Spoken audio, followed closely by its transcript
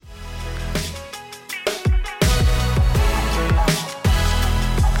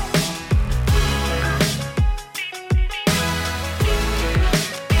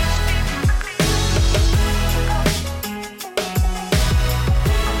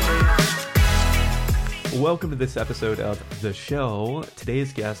Welcome to this episode of The Show.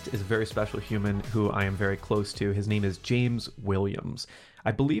 Today's guest is a very special human who I am very close to. His name is James Williams.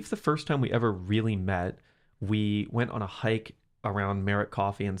 I believe the first time we ever really met, we went on a hike around Merritt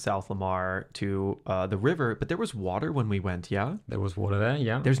Coffee in South Lamar to the river, but there was water when we went, yeah? There was water there,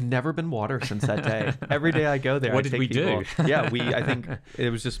 yeah. There's never been water since that day. Every day I go there, What I did take we people. do? Yeah, I think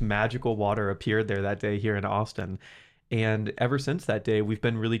it was just magical water appeared there that day here in Austin. And ever since that day, we've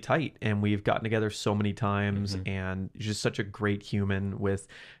been really tight and we've gotten together so many times and just such a great human with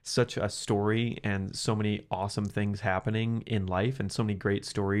such a story and so many awesome things happening in life and so many great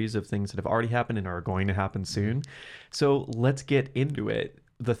stories of things that have already happened and are going to happen soon. So let's get into it.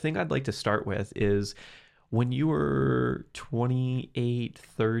 The thing I'd like to start with is when you were 28,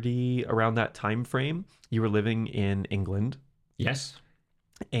 30, around that time frame, you were living in England. Yes.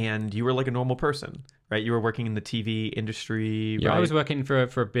 And you were like a normal person, right? You were working in the TV industry, Yeah, right? I was working for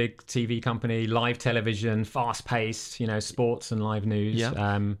a big TV company, live television, fast-paced, sports and live news.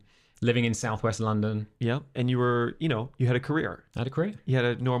 Yeah. Living in Southwest London. Yeah. And you were, you had a career. I had a career. You had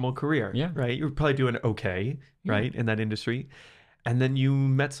a normal career, Yeah. right? You were probably doing okay, right, in that industry. And then you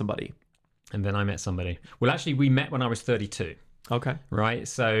met somebody. And then I met somebody. Well, actually, we met when I was 32. Okay. Right.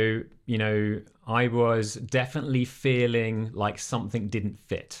 So, I was definitely feeling like something didn't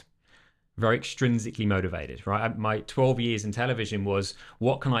fit. Very extrinsically motivated, right? My 12 years in television was,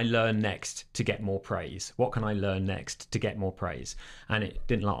 what can I learn next to get more praise? What can I learn next to get more praise? And it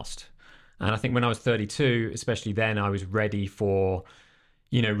didn't last. And I think when I was 32, especially then, I was ready for,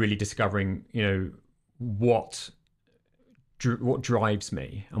 really discovering, what drives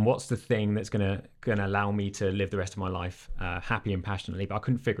me and what's the thing that's gonna allow me to live the rest of my life happy and passionately. But I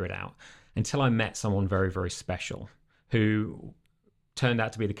couldn't figure it out until I met someone very, very special who turned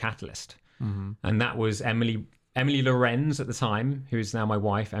out to be the catalyst. And that was Emily Lorenz at the time, who is now my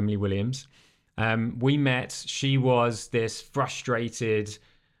wife, Emily Williams. We met. She was this frustrated,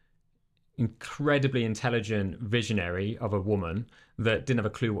 incredibly intelligent visionary of a woman that didn't have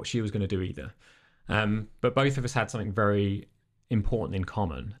a clue what she was going to do either. But both of us had something very important in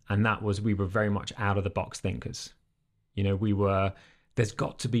common, and that was we were very much out of the box thinkers. There's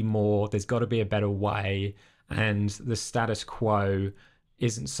got to be more, there's got to be a better way, and the status quo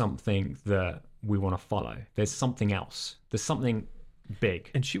isn't something that we want to follow. There's something else. There's something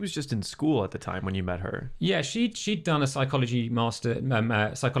big. And she was just in school at the time when you met her. Yeah, she'd done a psychology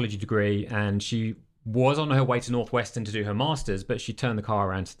degree, and she was on her way to Northwestern to do her master's, but she turned the car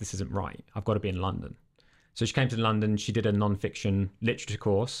around and said, this isn't right. I've got to be in London. So she came to London. She did a non-fiction literature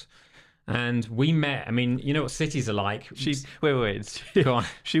course. And we met. I mean, you know what cities are like. Wait. Go on.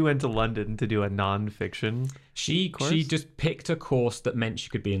 She went to London to do a non-fiction course? She just picked a course that meant she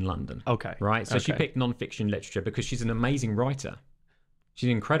could be in London. Okay. Right? So she Okay. picked non-fiction literature because she's an amazing writer. She's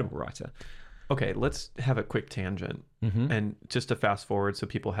an incredible writer. Okay, let's have a quick tangent. And just to fast forward so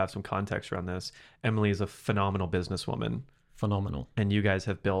people have some context around this, Emily is a phenomenal businesswoman. Phenomenal. And you guys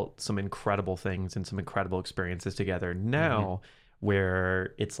have built some incredible things and some incredible experiences together now,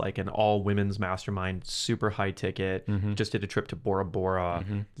 where it's like an all women's mastermind, super high ticket, just did a trip to Bora Bora,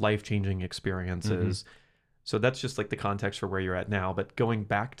 life-changing experiences. So that's just like the context for where you're at now. But going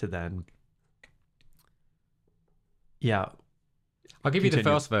back to then, yeah. I'll give you the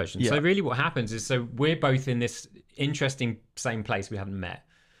Continue. first version. Yeah. So really what happens is, so we're both in this interesting same place we haven't met.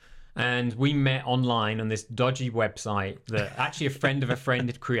 And we met online on this dodgy website that actually a friend of a friend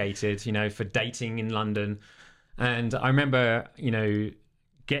had created, for dating in London. And I remember,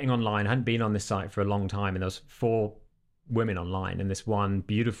 getting online. I hadn't been on this site for a long time, and there was 4 women online, and this one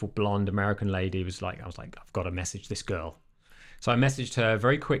beautiful blonde American lady I was like, I've got to message this girl. So I messaged her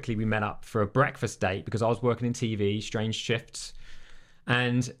very quickly. We met up for a breakfast date because I was working in TV, strange shifts.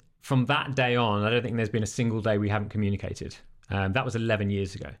 And from that day on, I don't think there's been a single day we haven't communicated. That was 11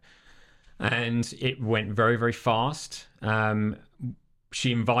 years ago. And it went very, very fast.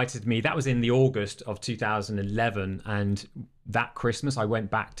 She invited me. That was in the August of 2011. And that Christmas, I went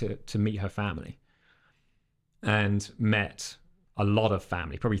back to meet her family and met a lot of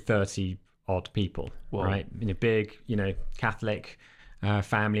family, probably 30 odd people, Whoa. right? In a big, Catholic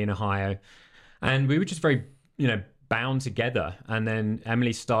family in Ohio. And we were just very, bound together. And then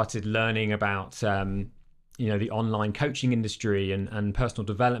Emily started learning about, the online coaching industry and personal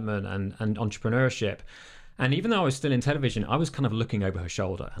development and entrepreneurship. And even though I was still in television, I was kind of looking over her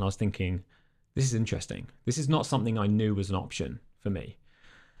shoulder and I was thinking, this is interesting. This is not something I knew was an option for me.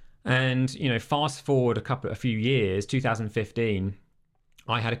 And, fast forward a few years, 2015,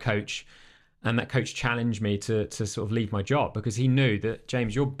 I had a coach And that coach challenged me to sort of leave my job because he knew that,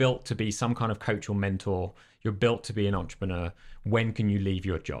 James, you're built to be some kind of coach or mentor. You're built to be an entrepreneur. When can you leave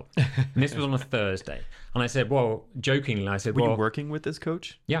your job? And this was on a Thursday. And I said, well, jokingly, I said, Were well, you working with this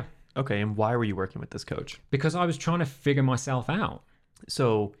coach? yeah, Okay, and why were you working with this coach? because I was trying to figure myself out.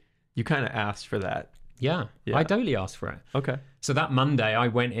 So you kind of asked for that. Yeah, Yeah. I totally asked for it. Okay. So that Monday, I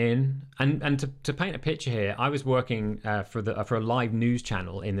went in, and to paint a picture here, I was working for a live news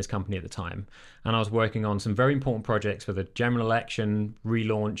channel in this company at the time, and I was working on some very important projects for the general election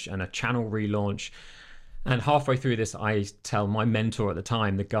relaunch and a channel relaunch. And halfway through this, I tell my mentor at the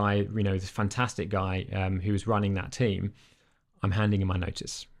time, the guy, this fantastic guy who was running that team, I'm handing him my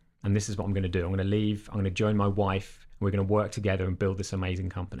notice, and this is what I'm going to do. I'm going to leave. I'm going to join my wife. We're going to work together and build this amazing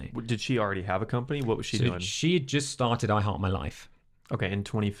company. Did she already have a company? What was she doing? She had just started I Heart My Life. Okay, in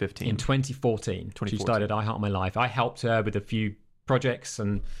 2015. In 2014, she started I Heart My Life. I helped her with a few projects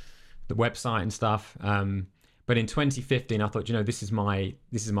and the website and stuff. But in 2015, I thought, this is my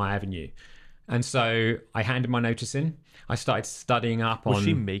avenue. And so I handed my notice in. I started studying up on. Was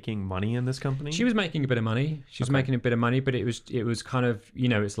she making money in this company? She was making a bit of money. She was making a bit of money, but it was kind of,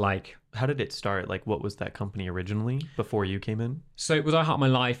 it's like. How did it start? Like, what was that company originally before you came in? So it was I Heart My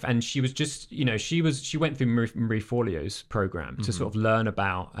Life, and she was just, she went through Marie Forleo's program to sort of learn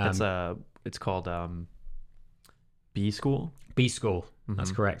about. It's called B School. B School,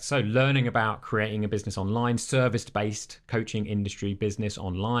 that's correct. So learning about creating a business online, service-based coaching industry business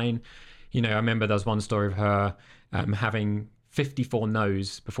online. I remember there was one story of her having 54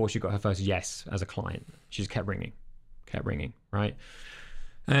 no's before she got her first yes as a client. She just kept ringing, right?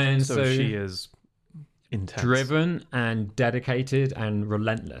 And so she is intense. Driven and dedicated and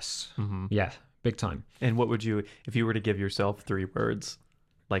relentless. Yeah, big time. And what would you, if you were to give yourself 3 words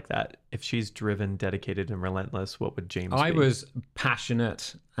like that, if she's driven, dedicated, and relentless, what would James I be? was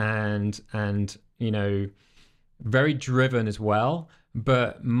passionate and very driven as well,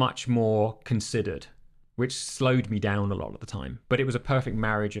 but much more considered, which slowed me down a lot of the time. But it was a perfect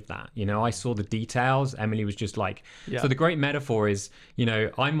marriage of that. I saw the details. Emily was just like, so the great metaphor is,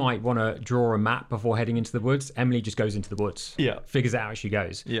 I might want to draw a map before heading into the woods. Emily just goes into the woods, figures it out as she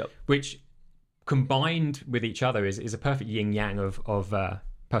goes, which combined with each other is a perfect yin yang of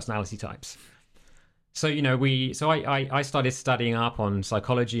personality types. So, I started studying up on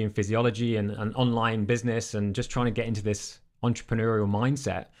psychology and physiology and online business and just trying to get into this entrepreneurial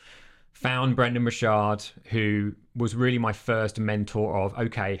mindset. Found Brendan Burchard, who was really my first mentor of,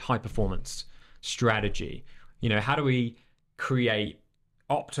 high performance strategy. How do we create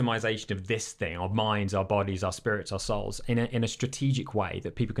optimization of this thing, our minds, our bodies, our spirits, our souls, in a strategic way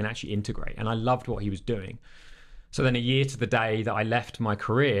that people can actually integrate? And I loved what he was doing. So then a year to the day that I left my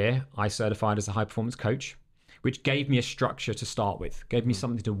career, I certified as a high performance coach, which gave me a structure to start with, gave me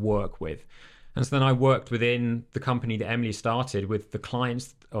something to work with. And so then I worked within the company that Emily started with the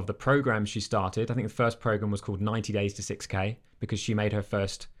clients of the program she started. I think the first program was called 90 Days to 6K because she made her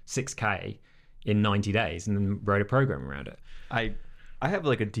first 6K in 90 days and then wrote a program around it. I have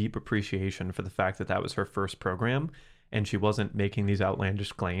like a deep appreciation for the fact that that was her first program and she wasn't making these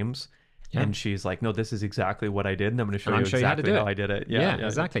outlandish claims. Yeah. And she's like, no, this is exactly what I did. And I'm going to show you exactly how I did it. Yeah,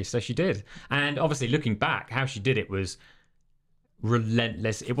 exactly. So she did. And obviously looking back, how she did it was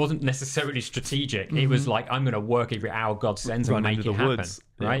relentless. It wasn't necessarily strategic. It was like, I'm going to work every hour God sends and make it happen.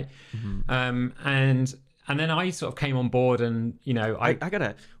 Right. And then I sort of came on board and, I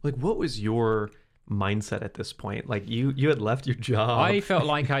gotta, like, what was your mindset at this point? Like you had left your job. I felt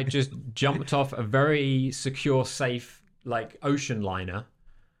like I just jumped off a very secure, safe, like ocean liner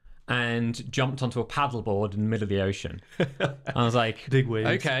and jumped onto a paddleboard in the middle of the ocean. I was like, big waves.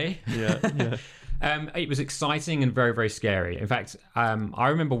 Okay. Yeah. It was exciting and very, very scary. In fact, I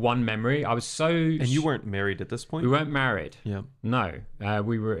remember one memory. I was so... And you weren't married at this point? We weren't married. Yeah. No.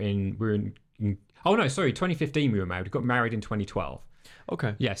 We were in... Oh, no, sorry. 2015 we were married. We got married in 2012.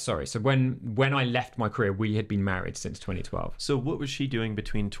 Okay. Yeah, sorry. So when I left my career, we had been married since 2012. So what was she doing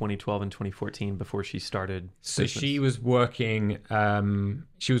between 2012 and 2014 before she started So business? she was working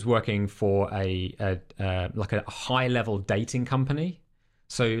for a high-level dating company.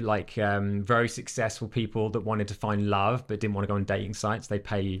 So like very successful people that wanted to find love but didn't want to go on dating sites. They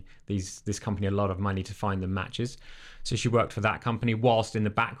pay this company a lot of money to find them matches. So she worked for that company whilst in the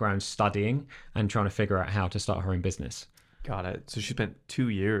background studying and trying to figure out how to start her own business. Got it. So she spent 2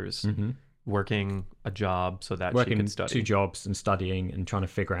 years working a job so that working she could study. 2 jobs and studying and trying to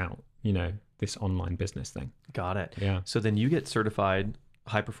figure out, this online business thing. Got it. Yeah. So then you get certified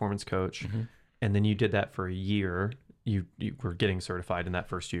high performance coach, and then you did that for a year. You were getting certified in that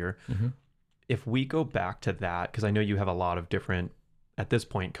first year. If we go back to that, because I know you have a lot of different at this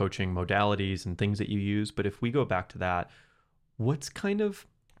point, coaching modalities and things that you use. But if we go back to that, what's kind of,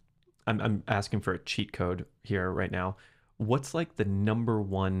 I'm asking for a cheat code here right now. What's like the number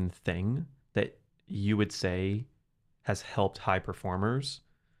one thing that you would say has helped high performers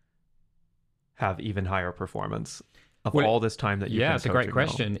have even higher performance of all this time that you've been it's a great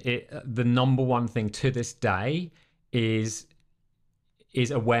question. The number one thing to this day is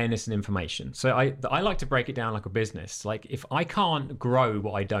awareness and information. So I like to break it down like a business. Like if I can't grow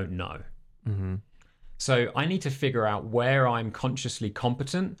what I don't know, so I need to figure out where I'm consciously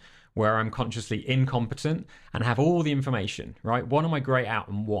competent, where I'm consciously incompetent, and have all the information, right? What am I great at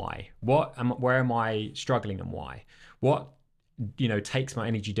and why? Where am I struggling and why? What takes my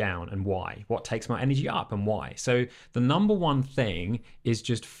energy down and why? What takes my energy up and why? So the number one thing is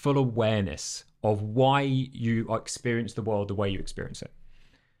just full awareness of why you experience the world the way you experience it.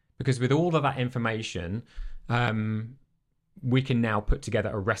 Because with all of that information, we can now put together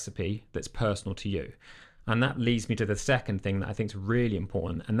a recipe that's personal to you. And that leads me to the second thing that I think is really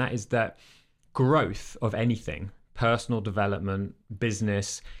important, and that is that growth of anything, personal development,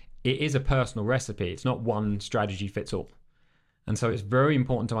 business, it is a personal recipe. It's not one strategy fits all. And so it's very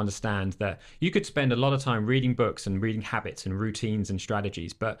important to understand that you could spend a lot of time reading books and reading habits and routines and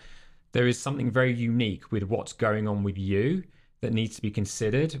strategies, but there is something very unique with what's going on with you that needs to be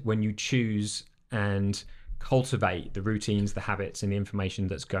considered when you choose and cultivate the routines, the habits, and the information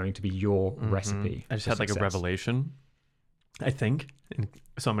that's going to be your recipe. I just had like a revelation, I think. And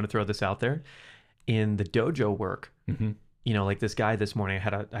so I'm going to throw this out there. In the dojo work, like this guy this morning,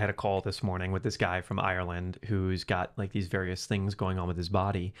 I had a call this morning with this guy from Ireland who's got like these various things going on with his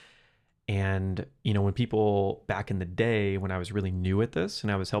body. And, when people back in the day, when I was really new at this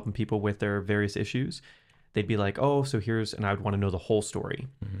and I was helping people with their various issues, they'd be like, oh, so and I would want to know the whole story.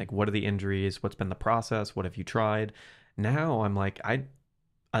 Like, what are the injuries? What's been the process? What have you tried? Now I'm like,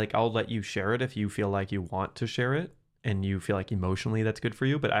 I'll let you share it if you feel like you want to share it and you feel like emotionally that's good for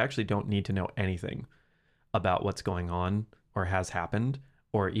you. But I actually don't need to know anything about what's going on or has happened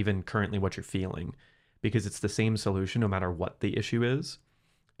or even currently what you're feeling, because it's the same solution no matter what the issue is.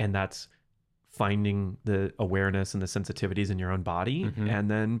 And that's finding the awareness and the sensitivities in your own body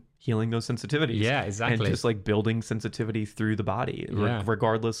and then healing those sensitivities. Yeah, exactly. And just like building sensitivity through the body,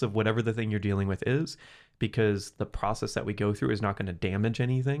 regardless of whatever the thing you're dealing with is, because the process that we go through is not going to damage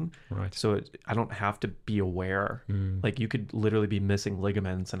anything. Right. So I don't have to be aware. Like you could literally be missing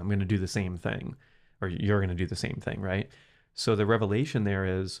ligaments and I'm going to do the same thing, or you're going to do the same thing, right? So the revelation there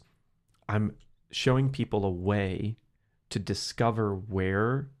is I'm showing people a way to discover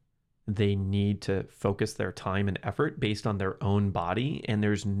where they need to focus their time and effort based on their own body, and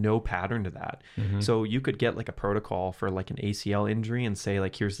there's no pattern to that. So you could get like a protocol for like an ACL injury and say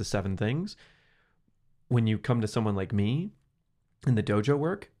like, here's the 7 things. When you come to someone like me in the dojo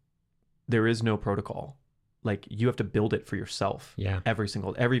work, there is no protocol. Like you have to build it for yourself.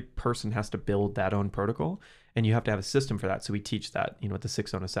 Every person has to build that own protocol, and you have to have a system for that. So we teach that, with the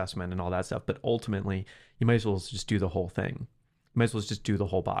 6-zone assessment and all that stuff. But ultimately, you might as well just do the whole thing. You might as well just do the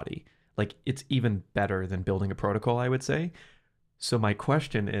whole body. Like it's even better than building a protocol, I would say. So my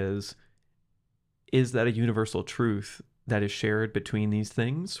question is that a universal truth that is shared between these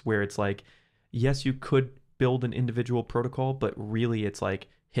things where it's like, yes, you could build an individual protocol, but really it's like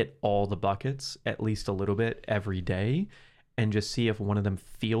hit all the buckets at least a little bit every day and just see if one of them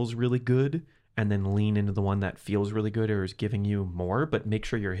feels really good and then lean into the one that feels really good or is giving you more, but make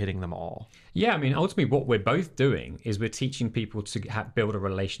sure you're hitting them all. Yeah, I mean, ultimately what we're both doing is we're teaching people to build a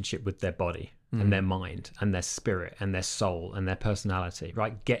relationship with their body and their mind and their spirit and their soul and their personality,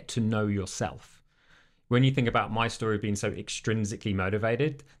 right? Get to know yourself. When you think about my story being so extrinsically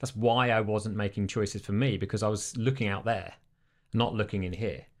motivated, that's why I wasn't making choices for me, because I was looking out there, not looking in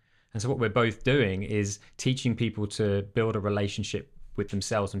here. And so what we're both doing is teaching people to build a relationship with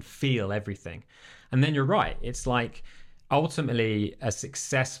themselves and feel everything. And then you're right. It's like ultimately a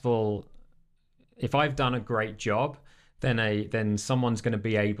successful, if I've done a great job, then someone's going to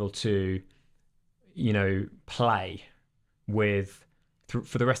be able to, play with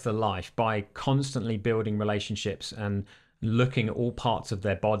for the rest of their life by constantly building relationships and looking at all parts of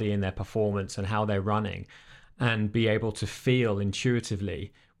their body and their performance and how they're running, and be able to feel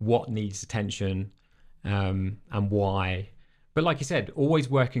intuitively what needs attention and why. But like you said, always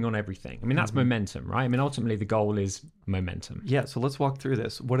working on everything. I mean, that's momentum, right? I mean, ultimately the goal is momentum. Yeah. So let's walk through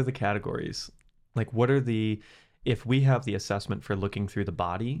this. What are the categories? Like if we have the assessment for looking through the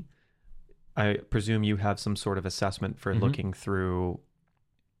body, I presume you have some sort of assessment for looking through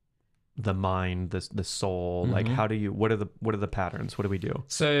the mind, the soul. Like what are the patterns? What do we do?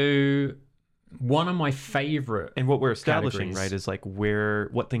 So one of my favorite, and what we're establishing, categories. right, is like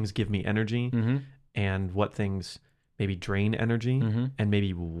what things give me energy and what things maybe drain energy and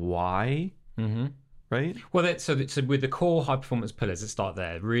maybe why, right? Well, so with the core high performance pillars, let's start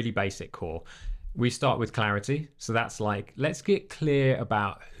there. Really basic core. We start with clarity. So that's like, let's get clear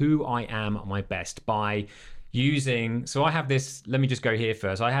about who I am at my best by using. So I have this, let me just go here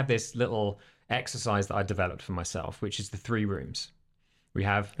first. I have this little exercise that I developed for myself, which is the 3 rooms. We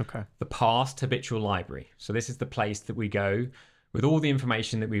have the past habitual library. So this is the place that we go with all the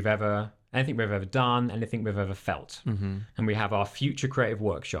information that anything we've ever done, anything we've ever felt. And we have our future creative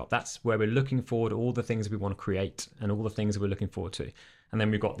workshop. That's where we're looking forward to all the things we want to create and all the things that we're looking forward to. And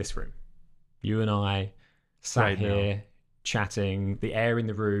then we've got this room. You and I sat Right here now. chatting, the air in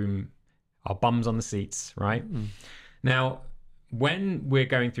the room, our bums on the seats, right? Now, when we're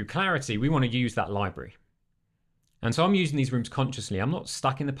going through clarity, we want to use that library. And so I'm using these rooms consciously. I'm not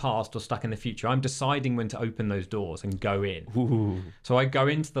stuck in the past or stuck in the future. I'm deciding when to open those doors and go in. Ooh. So I go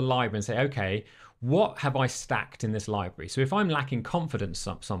into the library and say, okay, what have I stacked in this library? So if I'm lacking confidence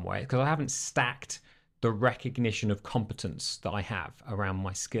some way, because I haven't stacked the recognition of competence that I have around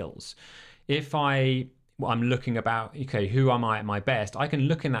my skills. If I'm looking about, okay, who am I at my best? I can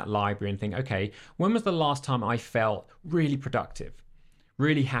look in that library and think, okay, when was the last time I felt really productive,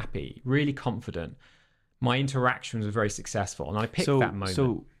 really happy, really confident? My interactions were very successful, and I picked that moment.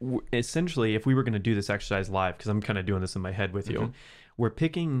 So essentially, if we were going to do this exercise live, because I'm kind of doing this in my head with you, we're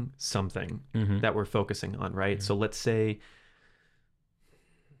picking something that we're focusing on, right? So let's say,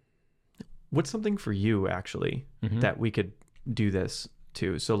 what's something for you actually that we could do this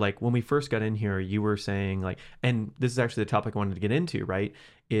to? So like when we first got in here, you were saying like, and this is actually the topic I wanted to get into, right?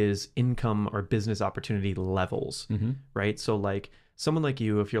 Is income or business opportunity levels, right? So like someone like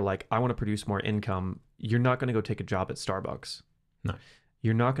you, if you're like, I want to produce more income, you're not going to go take a job at Starbucks. No.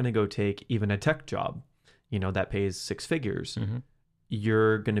 You're not going to go take even a tech job, that pays 6 figures.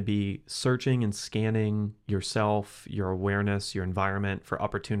 You're going to be searching and scanning yourself, your awareness, your environment for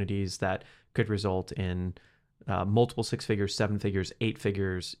opportunities that could result in multiple 6 figures, 7 figures, 8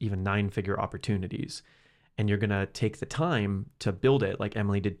 figures, even 9-figure opportunities. And you're going to take the time to build it. Like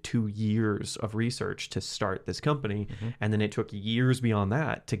Emily did 2 years of research to start this company. And then it took years beyond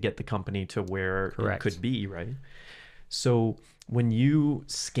that to get the company to where it could be, right? So when you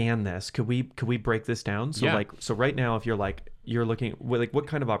scan this, could we break this down? So so right now, if you're looking, like what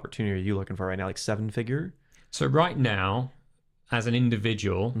kind of opportunity are you looking for right now? Like 7-figure? So right now, as an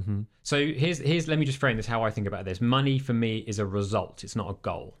individual, so here's let me just frame this how I think about this. Money for me is a result. It's not a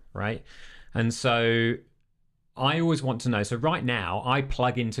goal, right? And so I always want to know. So right now, I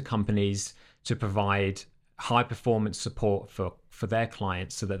plug into companies to provide high performance support for their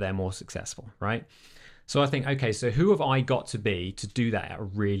clients so that they're more successful, right? So I think, okay, so who have I got to be to do that at a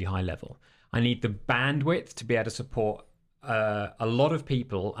really high level? I need the bandwidth to be able to support a lot of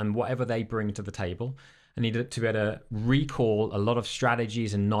people and whatever they bring to the table. I need to be able to recall a lot of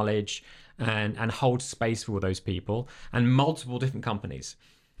strategies and knowledge and hold space for all those people and multiple different companies.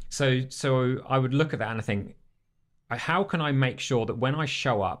 So I would look at that and I think, how can I make sure that when I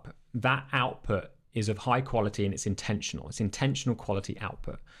show up, that output is of high quality and it's intentional quality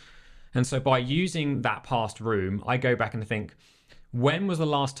output. And so by using that past room, I go back and think, when was the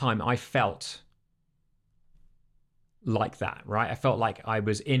last time I felt like that, right? I felt like I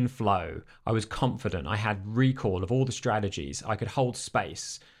was in flow. I was confident. I had recall of all the strategies. I could hold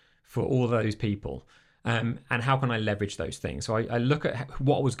space for all those people. And how can I leverage those things? So I look at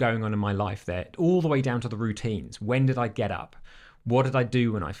what was going on in my life there, all the way down to the routines. When did I get up? What did I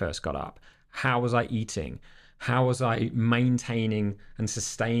do when I first got up? How was I eating? How was I maintaining and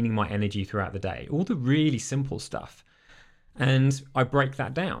sustaining my energy throughout the day? All the really simple stuff. And I break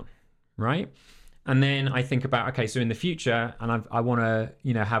that down, right? And then I think about, okay, so in the future, and I want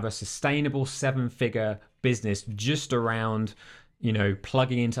to, have a sustainable 7-figure business just around,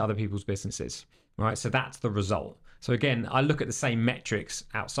 plugging into other people's businesses. Right, so that's the result. So again, I look at the same metrics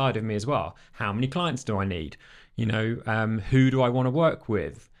outside of me as well. How many clients do I need? Who do I want to work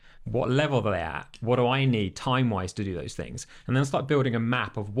with? What level are they at? What do I need time-wise to do those things? And then start building a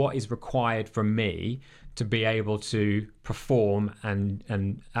map of what is required from me to be able to perform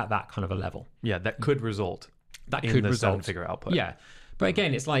and at that kind of a level. Yeah, that could result. That could result. 7-figure output. Yeah, but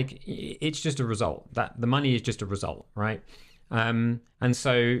again, it's like it's just a result. That the money is just a result, right? And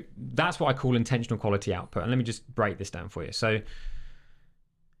so that's what I call intentional quality output. And let me just break this down for you. So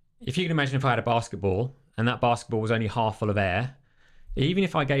if you can imagine if I had a basketball and that basketball was only half full of air, even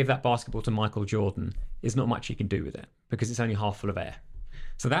if I gave that basketball to Michael Jordan, there's not much he can do with it because it's only half full of air.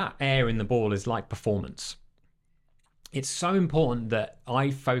 So that air in the ball is like performance. it's so important that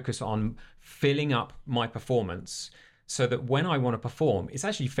I focus on filling up my performance so that when I want to perform, it's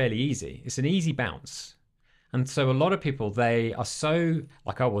actually fairly easy. It's an easy bounce. And so a lot of people, they are so,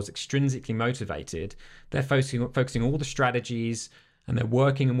 like I was, extrinsically motivated. They're focusing all the strategies, and they're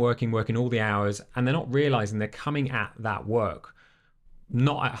working all the hours, and they're not realizing they're coming at that work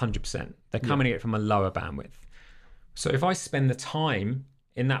not at 100%. They're coming at it from a lower bandwidth. So if I spend the time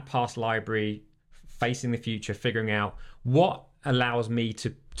in that past library, facing the future, figuring out what allows me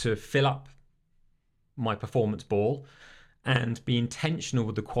to fill up my performance ball and be intentional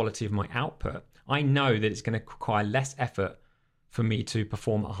with the quality of my output, I know that it's going to require less effort for me to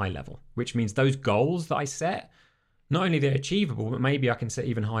perform at a high level, which means those goals that I set, not only they're achievable, but maybe I can set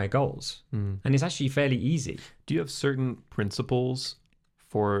even higher goals. And it's actually fairly easy. Do you have certain principles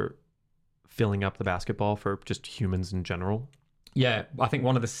for filling up the basketball for just humans in general? Yeah, I think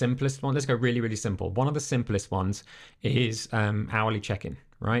one of the simplest ones, let's go really, really simple. One of the simplest ones is hourly check-in,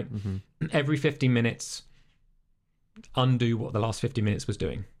 right? Every 15 minutes, undo what the last 50 minutes was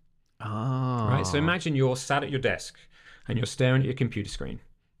doing. Right? So imagine you're sat at your desk and you're staring at your computer screen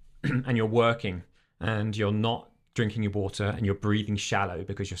and you're working and you're not drinking your water and you're breathing shallow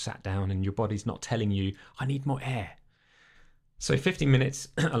because you're sat down and your body's not telling you, I need more air. So 15 minutes,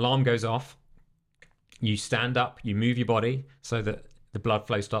 alarm goes off. You stand up, you move your body so that the blood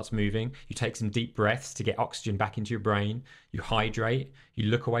flow starts moving. You take some deep breaths to get oxygen back into your brain. You hydrate.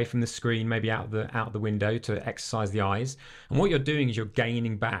 You look away from the screen, maybe out the window to exercise the eyes. And what you're doing is you're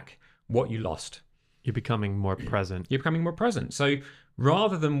gaining back what you lost. You're becoming more present. You're becoming more present. So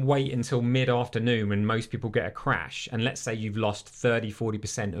rather than wait until mid-afternoon when most people get a crash, and let's say you've lost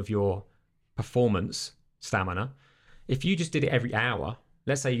 30-40% of your performance stamina, if you just did it every hour,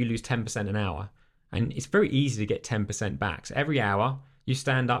 let's say you lose 10% an hour, and it's very easy to get 10% back. So every hour, you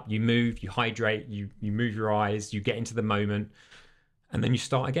stand up, you move, you hydrate, you move your eyes, you get into the moment, and then you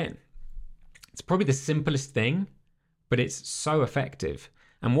start again. It's probably the simplest thing, but it's so effective.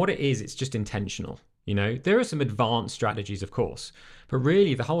 And what it is, it's just intentional. You know, there are some advanced strategies, of course, but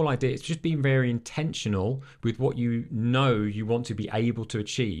really the whole idea is just being very intentional with what you know you want to be able to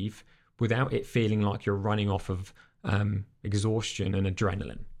achieve without it feeling like you're running off of exhaustion and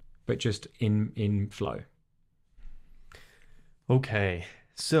adrenaline, but just in flow. Okay,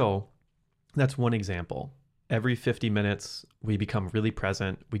 so that's one example. Every 50 minutes, we become really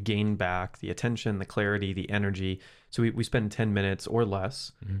present. We gain back the attention, the clarity, the energy. So we spend 10 minutes or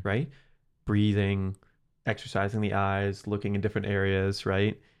less, right? Breathing, exercising the eyes, looking in different areas,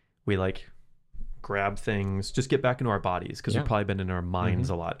 right? We like grab things, just get back into our bodies because we've probably been in our minds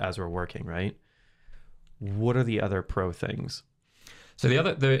a lot as we're working, right? What are the other pro things? So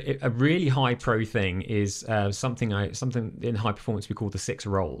a really high pro thing is something in high performance we call the 6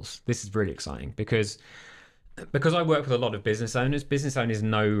 roles. This is really exciting because I work with a lot of business owners. Business owners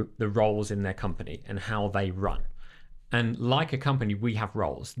know the roles in their company and how they run. And like a company, we have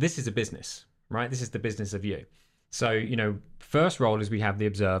roles. This is a business, right? This is the business of you. So, you know, first role is we have the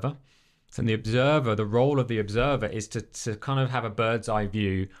observer. So the role of the observer is to kind of have a bird's eye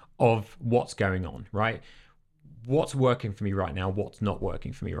view of what's going on, right? What's working for me right now? What's not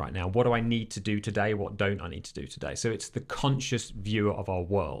working for me right now? What do I need to do today? What don't I need to do today? So it's the conscious viewer of our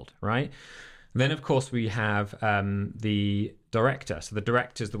world, right? Then, of course, we have the director. So the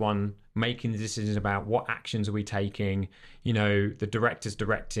director is the one making the decisions about what actions are we taking. You know, the director's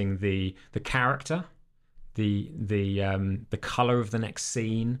directing the character, the color of the next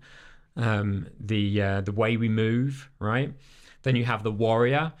scene, the way we move, right? Then you have the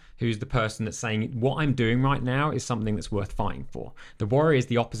warrior, who's the person that's saying, what I'm doing right now is something that's worth fighting for. The warrior is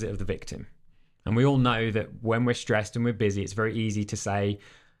the opposite of the victim. And we all know that when we're stressed and we're busy, it's very easy to say,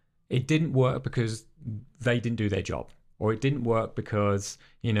 it didn't work because they didn't do their job. Or it didn't work because,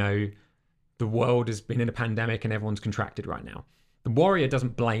 you know, the world has been in a pandemic and everyone's contracted right now. The warrior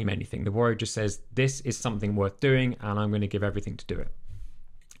doesn't blame anything. The warrior just says, this is something worth doing and I'm going to give everything to do it.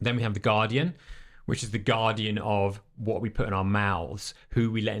 Then we have the guardian, which is the guardian of what we put in our mouths, who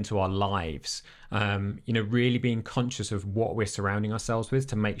we let into our lives. You know, really being conscious of what we're surrounding ourselves with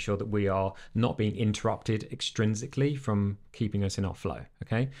to make sure that we are not being interrupted extrinsically from keeping us in our flow,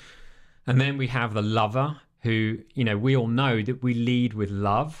 okay? And then we have the lover, who, you know, we all know that we lead with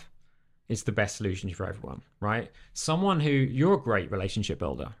love. It's the best solution for everyone, right? Someone who, you're a great relationship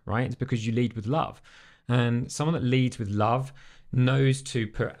builder, right? It's because you lead with love. And someone that leads with love knows to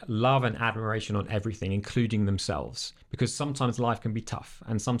put love and admiration on everything, including themselves, because sometimes life can be tough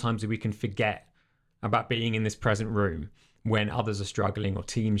and sometimes we can forget about being in this present room when others are struggling or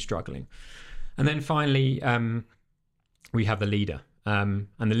teams struggling. And then finally, we have the leader. And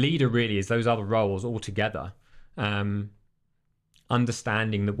the leader really is those other roles all together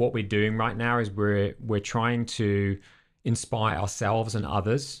understanding that what we're doing right now is we're trying to inspire ourselves and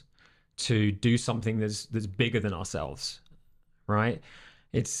others to do something that's bigger than ourselves, right?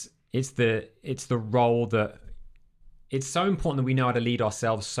 It's the role that it's so important that we know how to lead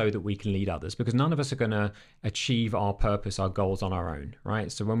ourselves so that we can lead others, because none of us are going to achieve our purpose, our goals on our own, right?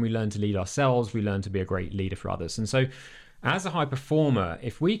 So when we learn to lead ourselves, we learn to be a great leader for others. And so as a high performer,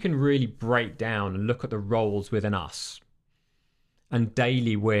 if we can really break down and look at the roles within us, and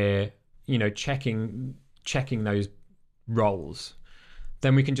daily we're, checking those roles,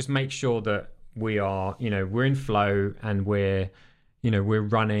 then we can just make sure that we are, we're in flow, and we're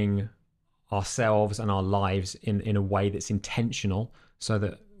running ourselves and our lives in a way that's intentional, so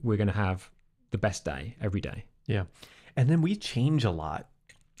that we're going to have the best day every day. Yeah. And then we change a lot.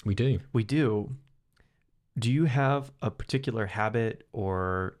 We do. Do you have a particular habit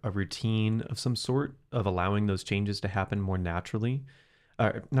or a routine of some sort of allowing those changes to happen more naturally?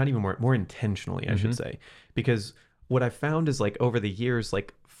 Not even more intentionally, I should say. Because what I found is, like, over the years,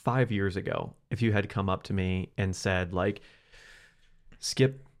 like 5 years ago, if you had come up to me and said, like,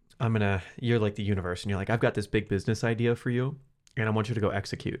 Skip, you're like the universe, and you're like, I've got this big business idea for you, and I want you to go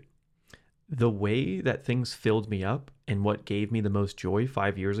execute. The way that things filled me up and what gave me the most joy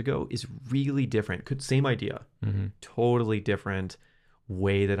 5 years ago is really different. Same idea, totally different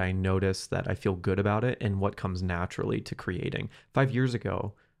way that I notice that I feel good about it and what comes naturally to creating. 5 years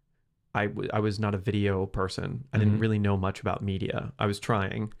ago, I was not a video person. I didn't really know much about media. I was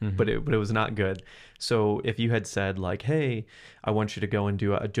trying, but it was not good. So if you had said, like, hey, I want you to go and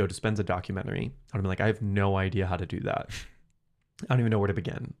do a Joe Dispenza documentary, I'd be like, I have no idea how to do that. I don't even know where to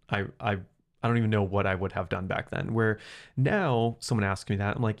begin. I don't even know what I would have done back then. Where now someone asks me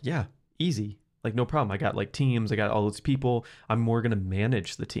that, I'm like, yeah, easy. Like, no problem. I got like teams. I got all those people. I'm more going to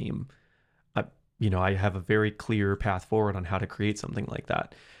manage the team. I have a very clear path forward on how to create something like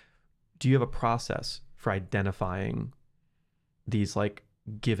that. Do you have a process for identifying these, like,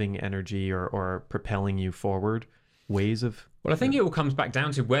 giving energy or propelling you forward ways of? Well, I think it all comes back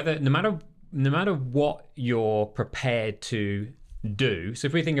down to whether, no matter what you're prepared to do. So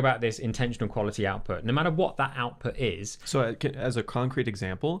if we think about this intentional quality output, no matter what that output is. So as a concrete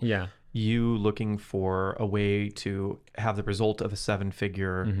example, yeah, you looking for a way to have the result of a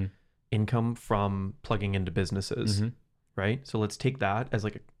 7-figure income from plugging into businesses, right? So let's take that as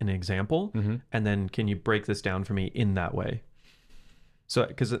like an example, and then can you break this down for me in that way? So,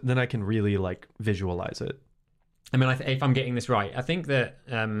 because then I can really, like, visualize it. I mean, if I'm getting this right, I think that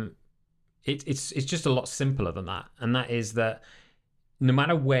it's just a lot simpler than that, and that is that no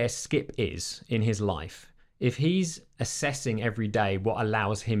matter where Skip is in his life, if he's assessing every day what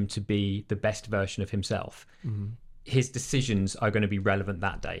allows him to be the best version of himself, his decisions are going to be relevant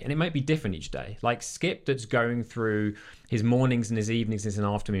that day. And it might be different each day. Like Skip that's going through his mornings and his evenings and his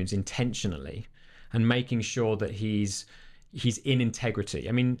afternoons intentionally and making sure that he's in integrity.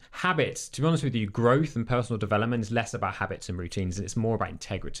 I mean, habits, to be honest with you, growth and personal development is less about habits and routines, and it's more about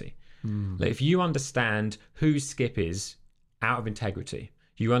integrity. Like, if you understand who Skip is out of integrity,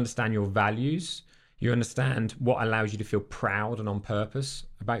 you understand your values, you understand what allows you to feel proud and on purpose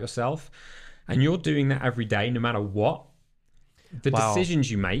about yourself, and you're doing that every day, no matter what, the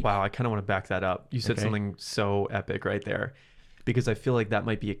decisions you make. Wow, I kind of want to back that up. You said something so epic right there, because I feel like that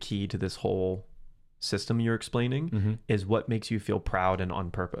might be a key to this whole system you're explaining, is what makes you feel proud and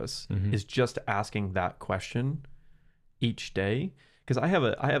on purpose, is just asking that question each day. Because I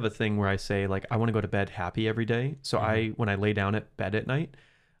have a thing where I say, like, I want to go to bed happy every day. So when I lay down at bed at night,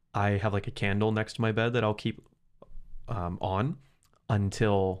 I have like a candle next to my bed that I'll keep on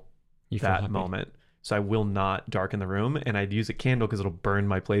until that moment. So I will not darken the room, and I'd use a candle because it'll burn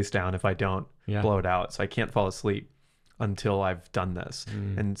my place down if I don't blow it out. So I can't fall asleep until I've done this.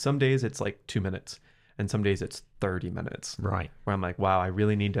 And some days it's like 2 minutes, and some days it's 30 minutes. Right. Where I'm like, wow, I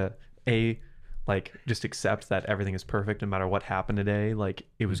really need to like, just accept that everything is perfect no matter what happened today. Like,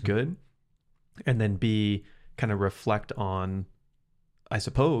 it was good. And then B, kind of reflect on, I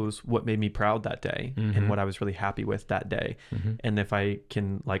suppose, what made me proud that day and what I was really happy with that day. And if I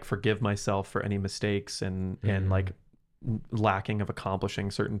can, like, forgive myself for any mistakes and like lacking of accomplishing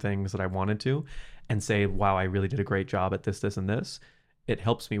certain things that I wanted to, and say, wow, I really did a great job at this, and this, it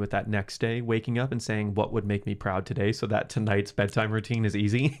helps me with that next day, waking up and saying what would make me proud today, so that tonight's bedtime routine is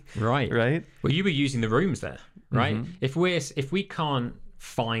easy. Right. Right. Well, you were using the rooms there, right? If we can't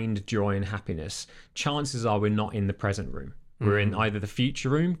find joy and happiness, chances are we're not in the present room. We're in either the future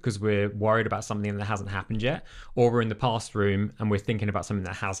room because we're worried about something that hasn't happened yet, or we're in the past room and we're thinking about something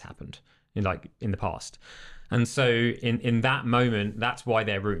that has happened. in the past. And so in that moment, that's why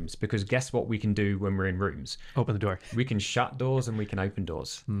they're rooms, because guess what we can do when we're in rooms? Open the door. We can shut doors and we can open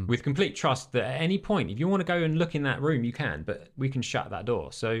doors with complete trust that at any point, if you want to go and look in that room, you can, but we can shut that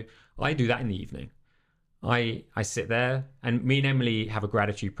door. So I do that in the evening. I sit there, and me and Emily have a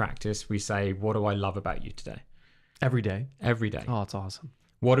gratitude practice. We say, what do I love about you today? Every day. Every day. Oh, it's awesome.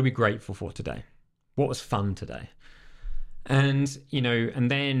 What are we grateful for today? What was fun today? And, and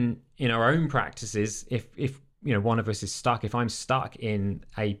then in our own practices, if one of us is stuck, if I'm stuck in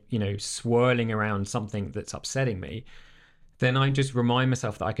a, swirling around something that's upsetting me, then I just remind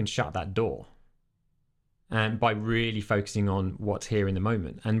myself that I can shut that door. And by really focusing on what's here in the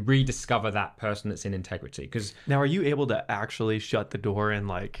moment and rediscover that person that's in integrity. Because now, are you able to actually shut the door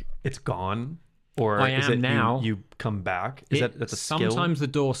and it's gone? Or I is am it now. You come back? That's a skill? Sometimes the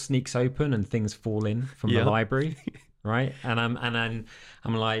door sneaks open and things fall in from the library, right? And I'm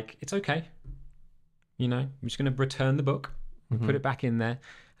like, it's okay. I'm just going to return the book and put it back in there,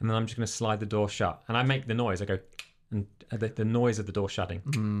 and then I'm just going to slide the door shut. And I make the noise. I go, and the noise of the door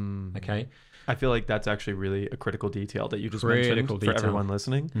shutting. Okay. I feel like that's actually really a critical detail that you just mentioned for everyone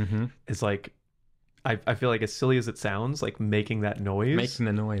listening. It's like, I feel like as silly as it sounds, making that noise, making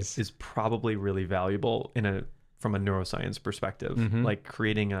the noise is probably really valuable from a neuroscience perspective. Like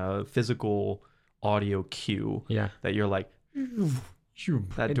creating a physical audio cue that you're like,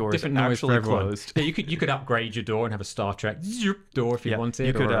 that door is actually closed. Yeah, you could upgrade your door and have a Star Trek door if you wanted.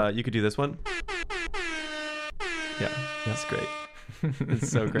 You could do this one. Yeah, that's great.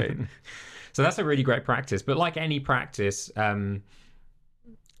 It's so great. So that's a really great practice. But like any practice, when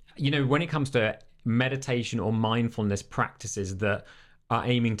it comes to meditation or mindfulness practices that are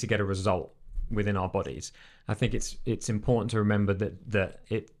aiming to get a result within our bodies, I think it's important to remember that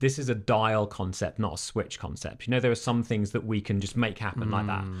this is a dial concept, not a switch concept. There are some things that we can just make happen like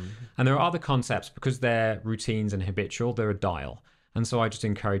that, and there are other concepts, because they're routines and habitual, they're a dial. And so I just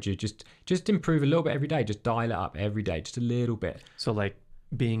encourage you, just improve a little bit every day. Just dial it up every day, just a little bit. So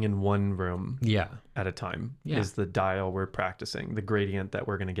being in one room at a time is the dial we're practicing, the gradient that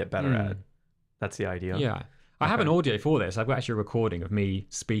we're going to get better at. That's the idea. Yeah. I have an audio for this. I've got actually a recording of me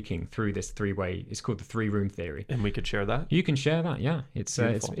speaking through this three-way. It's called the 3-room theory. And we could share that? You can share that, yeah. It's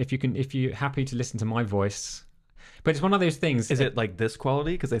if you're happy to listen to my voice. But it's one of those things. Is it like this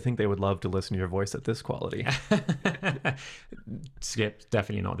quality? Because I think they would love to listen to your voice at this quality. Skip,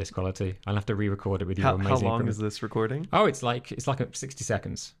 definitely not this quality. I'll have to re-record it with you. How long is this recording? Oh, it's like 60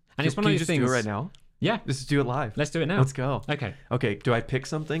 seconds. And it's one of those things. Can you just do it right now? Yeah. Let's just do it live. Let's do it now. Let's go. Okay. Do I pick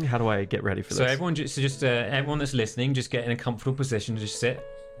something? How do I get ready for this? So everyone everyone that's listening, just get in a comfortable position. Just sit,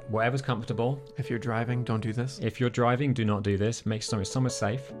 whatever's comfortable. If you're driving, don't do this. If you're driving, do not do this. Make sure it's somewhere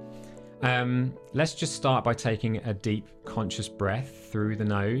safe. Let's just start by taking a deep, conscious breath through the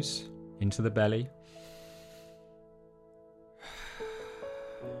nose into the belly.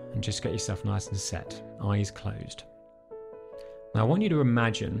 And just get yourself nice and set, eyes closed. Now I want you to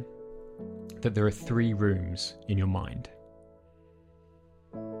imagine that there are 3 rooms in your mind.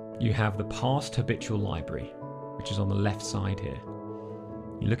 You have the past habitual library, which is on the left side here.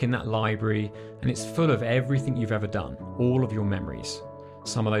 You look in that library and it's full of everything you've ever done, all of your memories.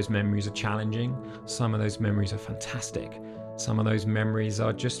 Some of those memories are challenging, some of those memories are fantastic, some of those memories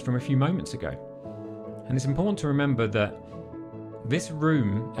are just from a few moments ago. And it's important to remember that this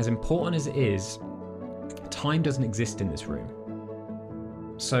room, as important as it is, time doesn't exist in this room.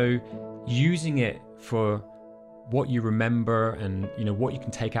 So using it for what you remember and what you can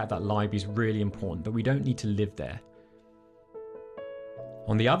take out of that library is really important, but we don't need to live there.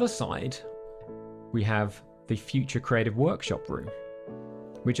 On the other side, we have the Future Creative Workshop room,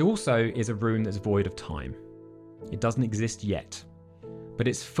 which also is a room that's void of time. It doesn't exist yet, but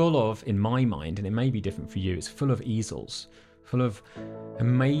it's full of, in my mind, and it may be different for you, it's full of easels, full of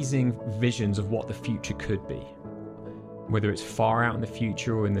amazing visions of what the future could be, whether it's far out in the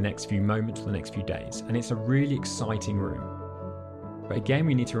future or in the next few moments or the next few days. And it's a really exciting room. But again,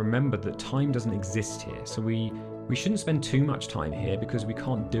 we need to remember that time doesn't exist here. So we shouldn't spend too much time here because we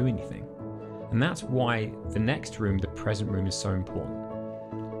can't do anything. And that's why the next room, the present room, is so important.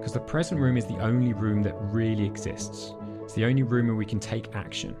 Because the present room is the only room that really exists. It's the only room where we can take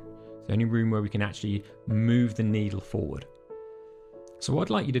action. It's the only room where we can actually move the needle forward. So what I'd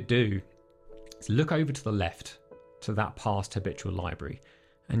like you to do is look over to the left, to that past habitual library,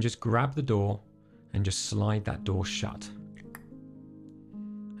 and just grab the door and just slide that door shut.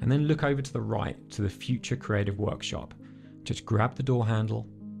 And then look over to the right to the Future Creative Workshop. Just grab the door handle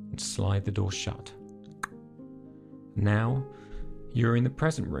and slide the door shut. Now you're in the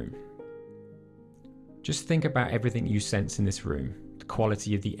present room. Just think about everything you sense in this room, the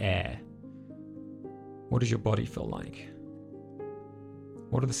quality of the air, What does your body feel like?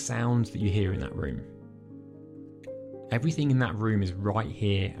 What are the sounds that you hear in that room? Everything in that room is right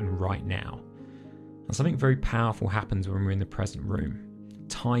here and right now. And something very powerful happens when we're in the present room.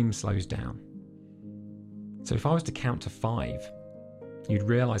 Time slows down. So if I was to count to 5, you'd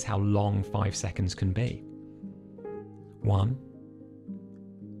realize how long 5 seconds can be. 1,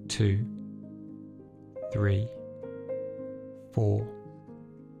 2, 3, 4,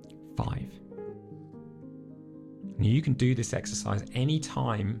 5. And you can do this exercise any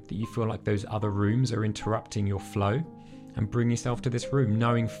time that you feel like those other rooms are interrupting your flow, and bring yourself to this room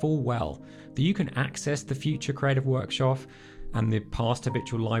knowing full well that you can access the future creative workshop and the past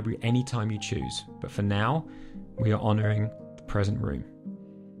habitual library anytime you choose. But for now, we are honoring the present room.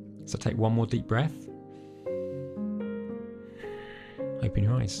 So take one more deep breath. Open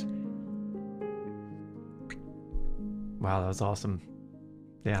your eyes. Wow, that was awesome.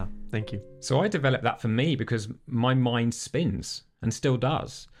 Yeah, thank you. So I developed that for me because my mind spins and still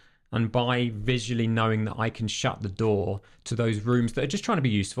does. And by visually knowing that I can shut the door to those rooms that are just trying to be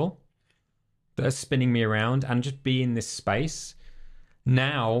useful, that are spinning me around, and just be in this space.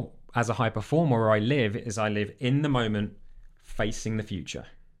 Now, as a high performer, where I live is I live in the moment, facing the future.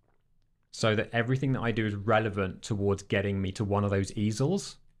 So that everything that I do is relevant towards getting me to one of those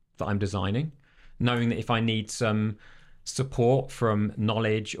easels that I'm designing. Knowing that if I need some support from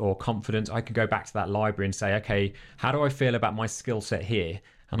knowledge or confidence, I can go back to that library and say, okay, how do I feel about my skill set here?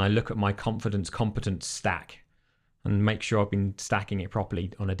 And I look at my confidence competence stack and make sure I've been stacking it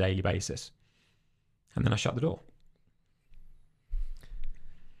properly on a daily basis. And then I shut the door.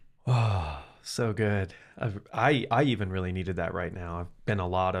 Oh, so good. I even really needed that right now.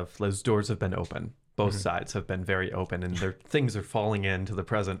 Those doors have been open. Both sides have been very open, and things are falling into the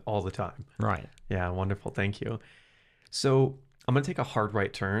present all the time. Right. Yeah, wonderful. Thank you. So I'm going to take a hard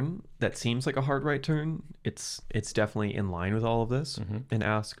right turn that seems like a hard right turn. It's definitely in line with all of this, and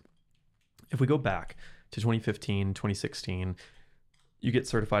ask, if we go back to 2015, 2016, you get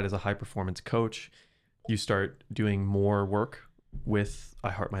certified as a high performance coach. You start doing more work with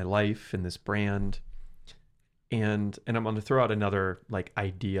I Heart My Life and this brand. And I'm going to throw out another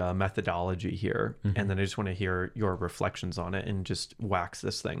idea, methodology here. And then I just want to hear your reflections on it and just wax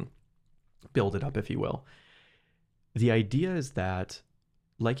this thing, build it up, if you will. The idea is that,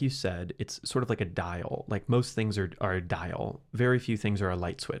 like you said, it's sort of like a dial. Like most things are a dial. Very few things are a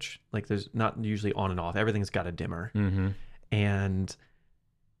light switch. Like there's not usually on and off. Everything's got a dimmer. And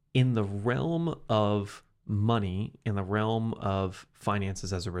in the realm of money, in the realm of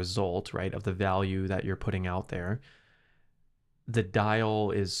finances as a result, right, of the value that you're putting out there, the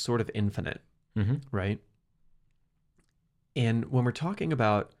dial is sort of infinite, right? And when we're talking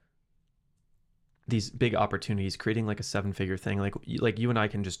about these big opportunities, creating like a 7-figure thing, like you and I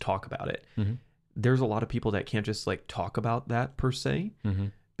can just talk about it. There's a lot of people that can't just talk about that per se,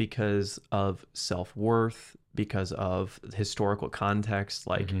 because of self-worth, because of historical context.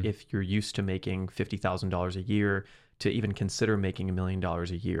 If you're used to making $50,000 a year, to even consider making $1 million a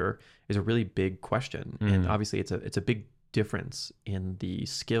year is a really big question. And obviously it's a big difference in the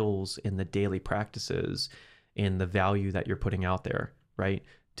skills, in the daily practices, in the value that you're putting out there, right,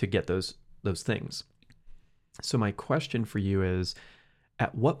 to get those things. So my question for you is,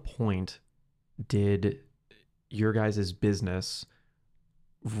 at what point did your guys' business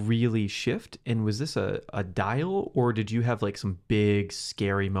really shift? And was this a dial, or did you have some big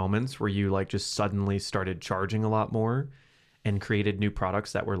scary moments where you just suddenly started charging a lot more and created new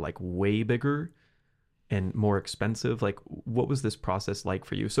products that were way bigger and more expensive? What was this process like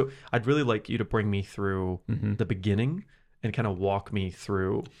for you? So I'd really like you to bring me through the beginning and kind of walk me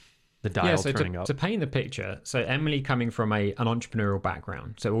through the dial turning up. To paint the picture, so Emily coming from an entrepreneurial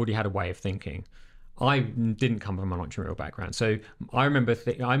background, so already had a way of thinking. I didn't come from an entrepreneurial background. So I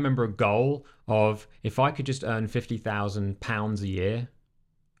remember a goal of, if I could just earn £50,000 a year,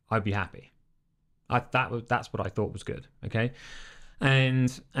 I'd be happy. That's what I thought was good. Okay.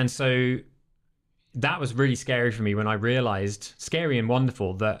 And so that was really scary for me when I realized, scary and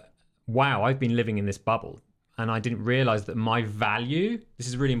wonderful, that, wow, I've been living in this bubble. And I didn't realize that my value, this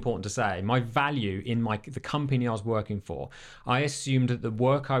is really important to say, my value in the company I was working for, I assumed that the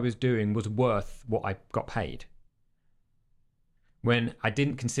work I was doing was worth what I got paid, when I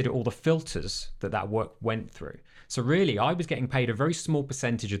didn't consider all the filters that work went through. So really, I was getting paid a very small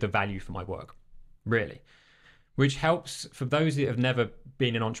percentage of the value for my work, really, which helps for those that have never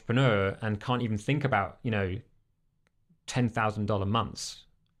been an entrepreneur and can't even think about, $10,000 months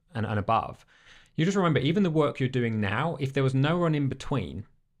and above. You just remember, even the work you're doing now, if there was no one in between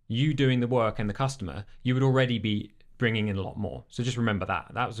you doing the work and the customer, you would already be bringing in a lot more. So just remember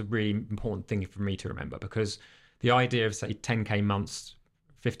that. That was a really important thing for me to remember, because the idea of, say, 10K months,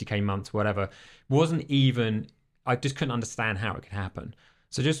 50K months, whatever, wasn't even, I just couldn't understand how it could happen.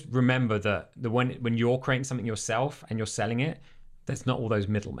 So just remember that when you're creating something yourself and you're selling it, there's not all those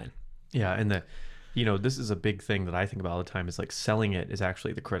middlemen. Yeah, and this is a big thing that I think about all the time, is like selling it is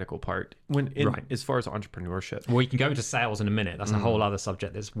actually the critical part as far as entrepreneurship. Well, we can go into sales in a minute. That's a whole other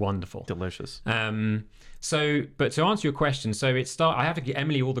subject that's wonderful. Delicious. But to answer your question, I have to give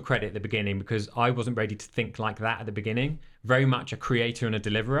Emily all the credit at the beginning, because I wasn't ready to think like that at the beginning. Very much a creator and a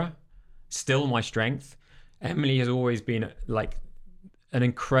deliverer, still my strength. Emily has always been like an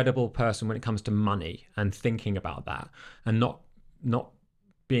incredible person when it comes to money and thinking about that, and not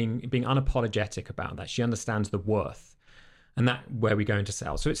being unapologetic about that. She understands the worth, and that where we go into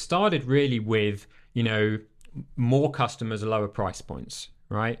sales. So it started really with, more customers at lower price points,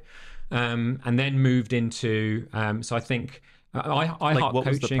 right? And then moved into, so I think what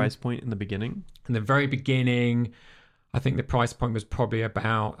was the price point in the beginning? In the very beginning, I think the price point was probably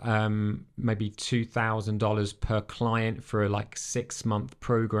about maybe $2,000 per client for a 6-month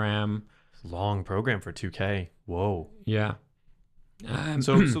program. Long program for 2K. Whoa. Yeah.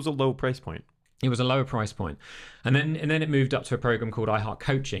 So it was a low price point. It was a lower price point. And then it moved up to a program called iHeart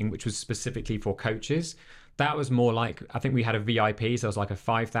Coaching, which was specifically for coaches. That was more like, I think we had a VIP, so it was like a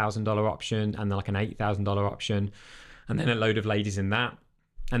 $5,000 option and then like an $8,000 option, and then a load of ladies in that.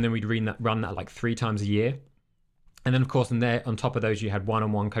 And then we'd run that like 3 times a year. And then, of course, on top of those, you had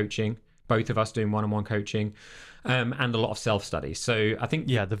one-on-one coaching, both of us doing one-on-one coaching, and a lot of self-study. So I think...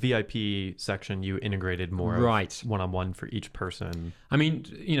 Yeah, the VIP section, you integrated more right. of one-on-one for each person. I mean,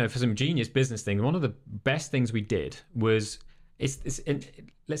 for some genius business things, one of the best things we did was,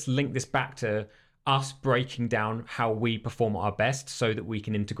 let's link this back to us breaking down how we perform at our best so that we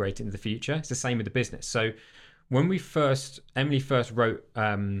can integrate it into the future. It's the same with the business. So when Emily first wrote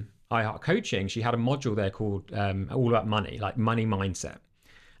iHeart Coaching, she had a module there called All About Money, like money mindset.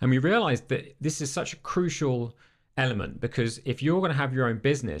 And we realized that this is such a crucial element, because if you're going to have your own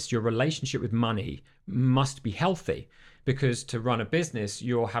business, your relationship with money must be healthy, because to run a business,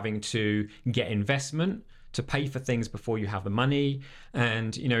 you're having to get investment to pay for things before you have the money.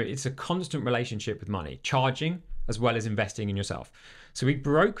 And, it's a constant relationship with money, charging as well as investing in yourself. So we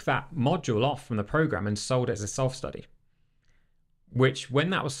broke that module off from the program and sold it as a self-study, which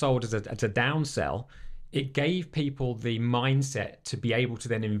when that was sold as a downsell, it gave people the mindset to be able to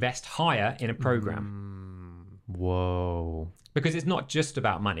then invest higher in a program. Whoa. Because it's not just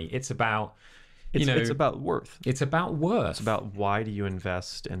about money. It's about, it's about worth. It's about worth. It's about why do you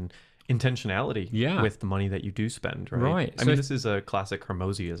invest, and intentionality with the money that you do spend, right? Right. I mean, this is a classic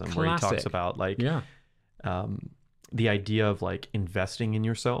Hormoziism where he talks about the idea of investing in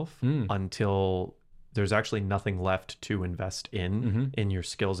yourself until there's actually nothing left to invest in your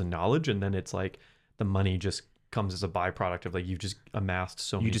skills and knowledge. And then it's like the money just comes as a byproduct of you've just amassed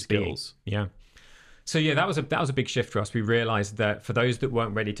so many skills. Yeah. So that was a big shift for us. We realized that for those that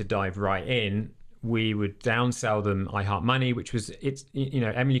weren't ready to dive right in, we would downsell them iHeart Money, which was,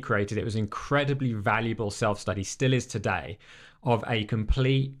 Emily created. It was incredibly valuable self-study, still is today, of a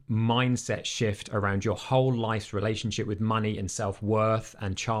complete mindset shift around your whole life's relationship with money and self-worth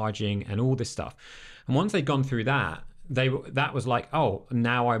and charging and all this stuff. And once they'd gone through that, that was like, oh,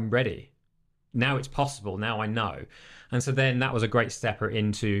 now I'm ready. Now it's possible. Now I know. And so then that was a great stepper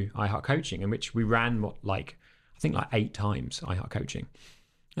into iHeart Coaching, in which we ran I think 8 times iHeart Coaching.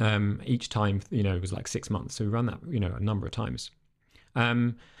 Each time, it was 6 months. So we ran that, a number of times.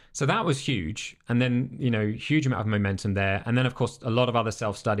 So that was huge. And then, huge amount of momentum there. And then, of course, a lot of other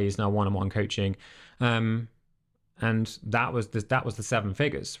self-studies, now one-on-one coaching. And that was the 7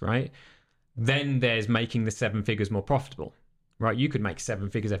 figures, right? Then there's making the 7 figures more profitable, right? You could make 7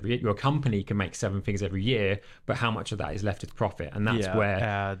 figures every year. Your company can make 7 figures every year, but how much of that is left as profit? And that's where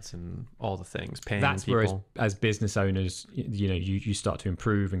ads and all the things, paying that's people. Where as business owners, you start to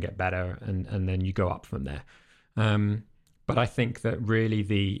improve and get better, and then you go up from there. But I think that really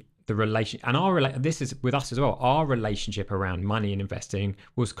the relation, and this is with us as well, our relationship around money and investing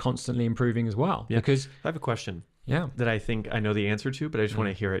was constantly improving as well. Yeah. Because I have a question that I think I know the answer to, but I just want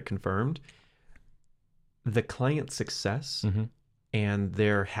to hear it confirmed. The client success and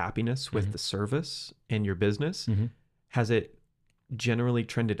their happiness with the service in your business, has it generally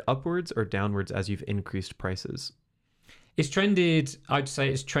trended upwards or downwards as you've increased prices? I'd say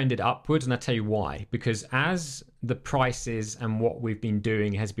it's trended upwards, and I'll tell you why. Because as the prices and what we've been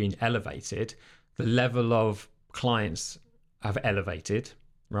doing has been elevated, the level of clients have elevated,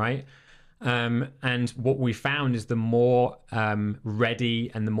 right? And what we found is the more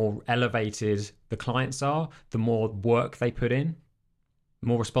ready and the more elevated the clients are, the more work they put in,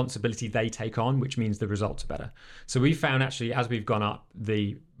 more responsibility they take on, which means the results are better. So we found actually as we've gone up,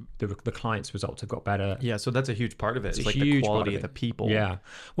 the clients' results have got better. Yeah, so that's a huge part of it. It's like huge the quality part of the people. Yeah.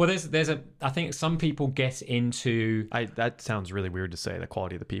 Well, I think some people get into. That sounds really weird to say, the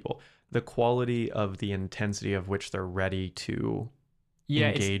quality of the people. The quality of the intensity of which they're ready to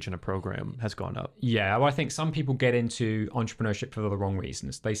engage in a program has gone up. Yeah, well, I think some people get into entrepreneurship for the wrong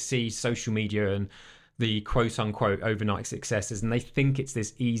reasons. They see social media and the quote unquote overnight successes and they think it's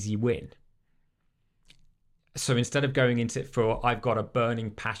this easy win. So instead of going into it for, I've got a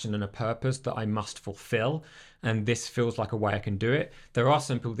burning passion and a purpose that I must fulfill, and this feels like a way I can do it, there are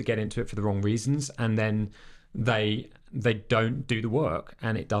some people that get into it for the wrong reasons, and then they don't do the work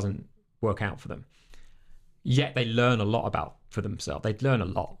and it doesn't work out for them. Yet they learn a lot about for themselves. They learn a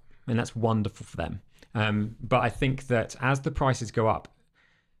lot, and that's wonderful for them. But I think that as the prices go up,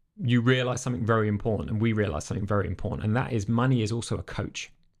 you realize something very important, and we realize something very important, and that is money is also a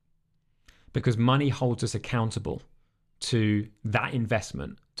coach. Because money holds us accountable to that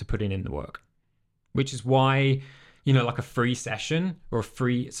investment to put in the work, which is why, like a free session or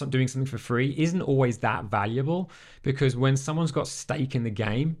doing something for free isn't always that valuable, because when someone's got stake in the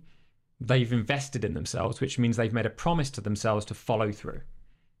game, they've invested in themselves, which means they've made a promise to themselves to follow through.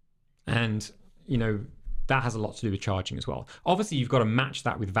 And, that has a lot to do with charging as well. Obviously, you've got to match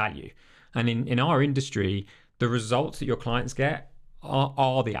that with value. And in our industry, the results that your clients get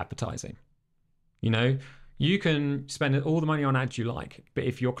are the advertising. You can spend all the money on ads you like, but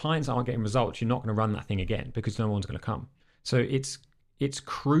if your clients aren't getting results, you're not going to run that thing again because no one's going to come. So it's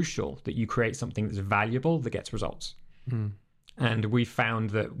crucial that you create something that's valuable that gets results. Mm. And we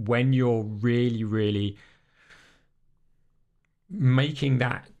found that when you're really, really making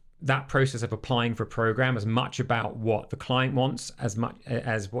that process of applying for a program as much about what the client wants as much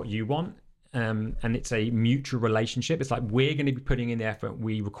as what you want, and it's a mutual relationship, it's like we're going to be putting in the effort,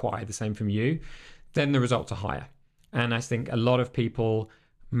 we require the same from you, then the results are higher. And I think a lot of people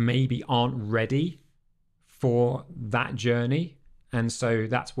maybe aren't ready for that journey, and so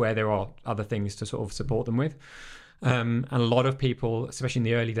that's where there are other things to sort of support them with. And a lot of people, especially in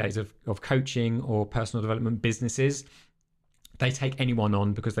the early days of coaching or personal development businesses, they take anyone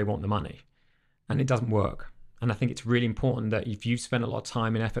on because they want the money, and it doesn't work. And I think it's really important that if you've spent a lot of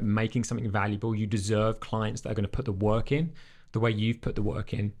time and effort making something valuable, you deserve clients that are going to put the work in the way you've put the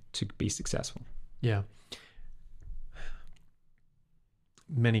work in to be successful. Yeah.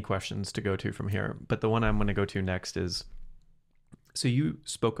 Many questions to go to from here, but the one I'm going to go to next is, so you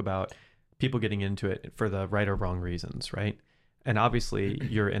spoke about people getting into it for the right or wrong reasons, right? And obviously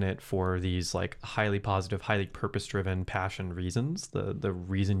you're in it for these like highly positive, highly purpose-driven passion reasons, the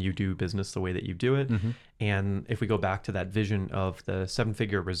reason you do business the way that you do it. Mm-hmm. And if we go back to that vision of the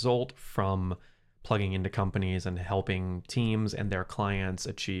 7-figure result from plugging into companies and helping teams and their clients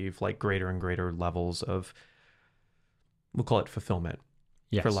achieve like greater and greater levels of, we'll call it fulfillment,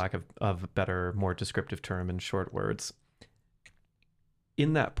 yes, for lack of a better, more descriptive term in short words.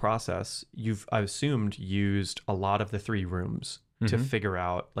 In that process, I've assumed used a lot of the 3 rooms to figure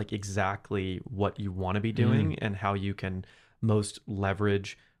out like exactly what you want to be doing and how you can most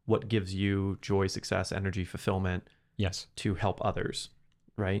leverage what gives you joy, success, energy, fulfillment, yes, to help others,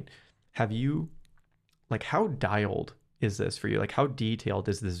 right? Have you, like, how dialed is this for you? Like, how detailed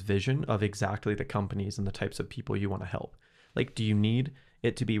is this vision of exactly the companies and the types of people you want to help? Like, do you need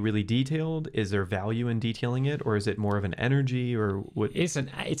it to be really detailed? Is there value in detailing it, or is it more of an energy, or what? It's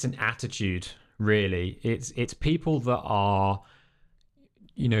an attitude, really. It's people that are,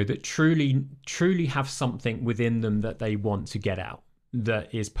 that truly have something within them that they want to get out,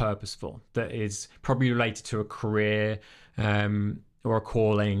 that is purposeful, that is probably related to a career or a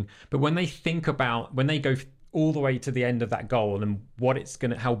calling. But when they go all the way to the end of that goal and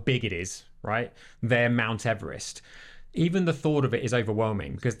how big it is, right? They're Mount Everest. Even the thought of it is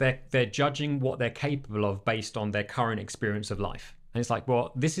overwhelming because they're judging what they're capable of based on their current experience of life. And it's like,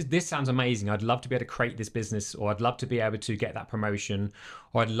 well, this sounds amazing. I'd love to be able to create this business, or I'd love to be able to get that promotion,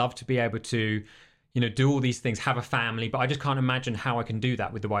 or I'd love to be able to, do all these things, have a family, but I just can't imagine how I can do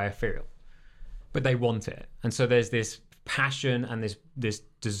that with the way I feel. But they want it. And so there's this passion and this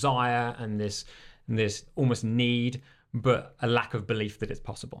desire and this almost need, but a lack of belief that it's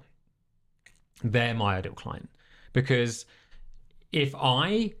possible. They're my ideal client. Because if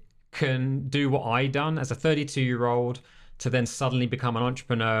I can do what I done as a 32-year-old to then suddenly become an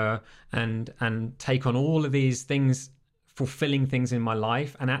entrepreneur and take on all of these things, fulfilling things in my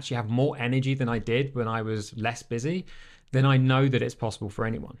life, and actually have more energy than I did when I was less busy, then I know that it's possible for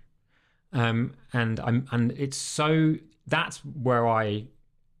anyone. And it's so, that's where I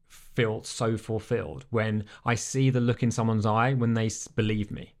feel so fulfilled, when I see the look in someone's eye when they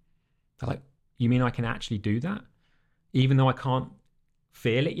believe me. They're like, you mean I can actually do that? Even though I can't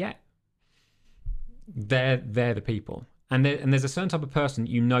feel it yet? They're the people. And there's a certain type of person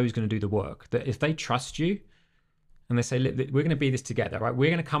you know is going to do the work, that if they trust you and they say, look, we're going to be this together, right? We're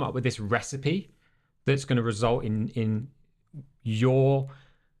going to come up with this recipe that's going to result in your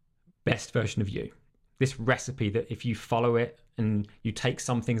best version of you. This recipe that if you follow it and you take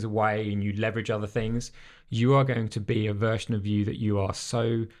some things away and you leverage other things, you are going to be a version of you that you are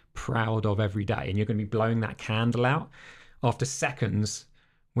so proud of every day. And you're going to be blowing that candle out after seconds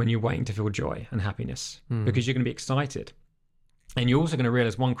when you're waiting to feel joy and happiness, because you're going to be excited. And you're also going to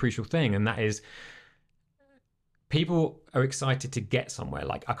realize one crucial thing, and that is people are excited to get somewhere.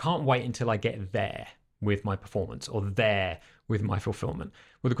 Like, I can't wait until I get there with my performance or there with my fulfillment.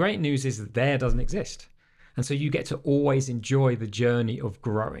 Well, the great news is that there doesn't exist. And so you get to always enjoy the journey of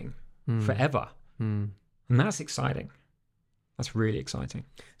growing forever. And that's exciting. That's really exciting.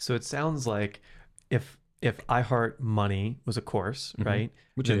 So it sounds like if I Heart Money was a course, right?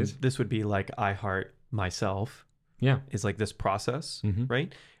 Which it is. This would be like I Heart Myself. Yeah. Is like this process,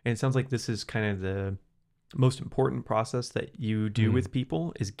 right? And it sounds like this is kind of the most important process that you do with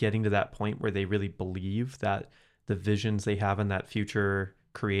people, is getting to that point where they really believe that the visions they have in that future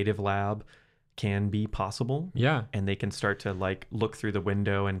creative lab can be possible. Yeah. And they can start to like look through the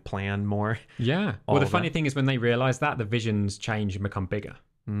window and plan more. Yeah. Well, the funny thing is, when they realize that, the visions change and become bigger.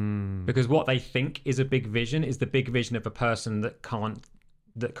 Because what they think is a big vision is the big vision of a person that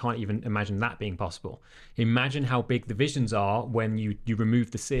can't even imagine that being possible. Imagine how big the visions are when you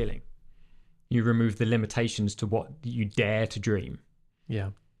remove the ceiling. You remove the limitations to what you dare to dream. Yeah.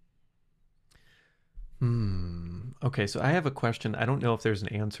 Okay, so I have a question. I don't know if there's an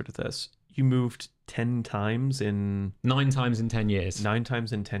answer to this. You moved 10 times in... 9 times in 10 years. 9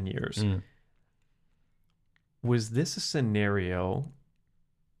 times in 10 years. Was this a scenario...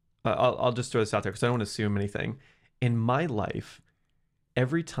 I'll just throw this out there because I don't want to assume anything. In my life,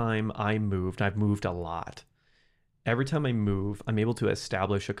 every time I moved, I've moved a lot. Every time I move, I'm able to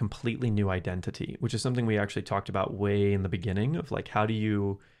establish a completely new identity, which is something we actually talked about way in the beginning of like, how do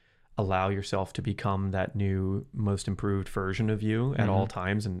you allow yourself to become that new, most improved version of you at all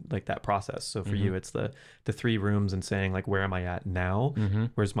times, and like that process. So for you, it's the 3 rooms and saying like, where am I at now?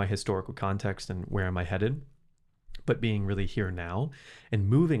 Where's my historical context and where am I headed? But being really here now, and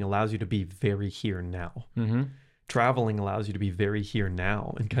moving allows you to be very here now. Traveling allows you to be very here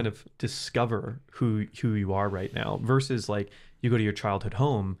now and kind of discover who you are right now, versus like you go to your childhood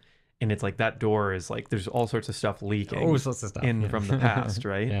home and it's like that door is like there's all sorts of stuff leaking, all sorts of stuff from the past,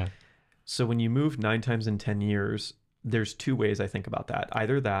 right? Yeah. So when you move 9 times in 10 years, there's 2 ways I think about that.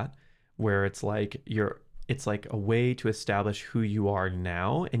 Either that, where it's like it's like a way to establish who you are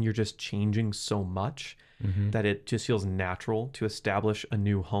now, and you're just changing so much that it just feels natural to establish a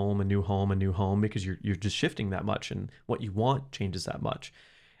new home, because you're just shifting that much, and what you want changes that much.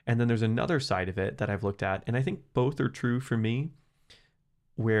 And then there's another side of it that I've looked at, and I think both are true for me,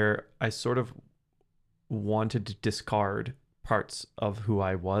 where I sort of wanted to discard parts of who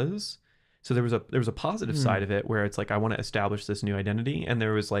I was. So there was a positive side of it where it's like, I want to establish this new identity. And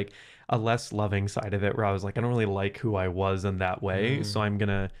there was like a less loving side of it where I was like, I don't really like who I was in that way. So I'm going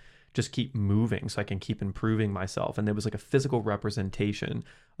to just keep moving so I can keep improving myself. And there was like a physical representation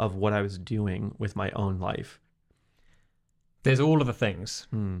of what I was doing with my own life. There's all of the things.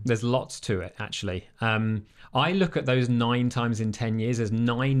 There's lots to it, actually. I look at those 9 times in 10 years as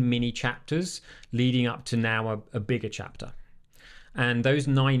 9 mini chapters leading up to now a bigger chapter. And those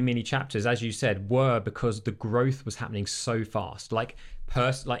 9 mini chapters, as you said, were because the growth was happening so fast. Like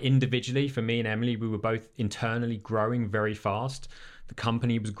individually, for me and Emily, we were both internally growing very fast. The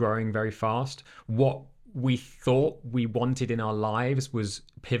company was growing very fast. What we thought we wanted in our lives was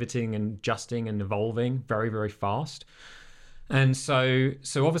pivoting and adjusting and evolving very, very fast. And so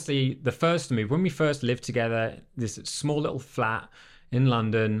obviously the first move, when we first lived together, this small little flat in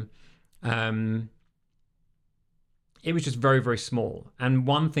London, it was just very, very small. And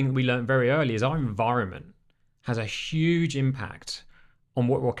one thing that we learned very early is our environment has a huge impact on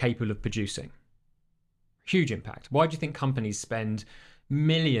what we're capable of producing. Huge impact. Why do you think companies spend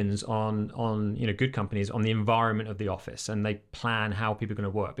millions on good companies on the environment of the office, and they plan how people are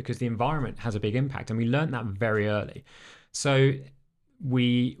going to work? Because the environment has a big impact, and we learned that very early. So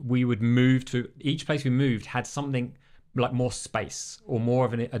we would move to each place we moved had something like more space or more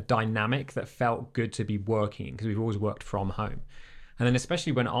of a dynamic that felt good to be working in, because we've always worked from home. And then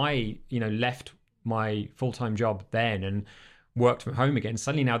especially when I left my full-time job then, and worked from home again,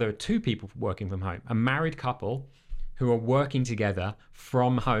 suddenly now there are two people working from home, a married couple who are working together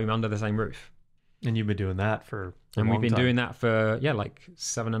from home under the same roof. And you've been doing that for and we've been doing that for like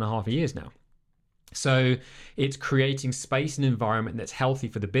 7.5 years now. So it's creating space and environment that's healthy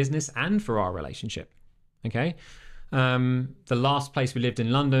for the business and for our relationship. Okay. The last place we lived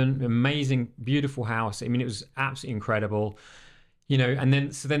in London, amazing, beautiful house. I mean, it was absolutely incredible, you know. And then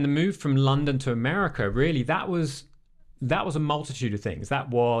the move from London to America, really, that was a multitude of things. That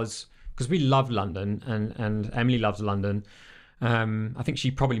was because we love London, and Emily loves London. I think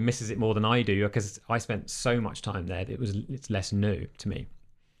she probably misses it more than I do because I spent so much time there. It's less new to me.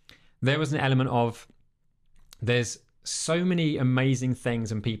 There was an element of there's so many amazing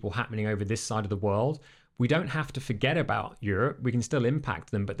things and people happening over this side of the world. We don't have to forget about Europe. We can still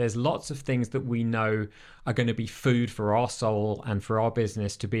impact them, but there's lots of things that we know are going to be food for our soul and for our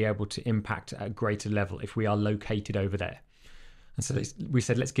business to be able to impact at a greater level if we are located over there. And so we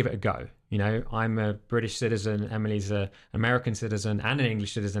said, let's give it a go. You know, I'm a British citizen, Emily's an American citizen and an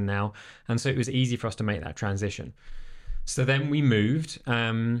English citizen now. And so it was easy for us to make that transition. So then we moved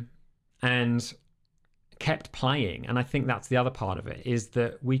and kept playing. And I think that's the other part of it, is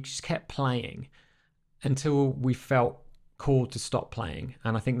that we just kept playing until we felt called to stop playing.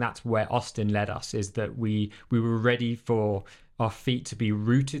 And I think that's where Austin led us, is that we were ready for our feet to be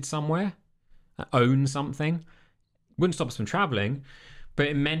rooted somewhere, own something. Wouldn't stop us from traveling, but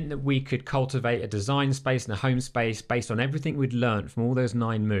it meant that we could cultivate a design space and a home space based on everything we'd learned from all those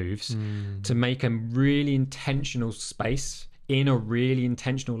 9 moves to make a really intentional space in a really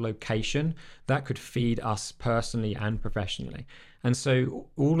intentional location that could feed us personally and professionally. And so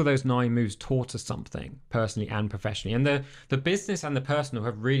all of those 9 moves taught us something personally and professionally. And the business and the personal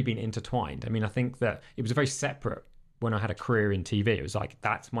have really been intertwined. I mean, I think that it was very separate when I had a career in TV. It was like,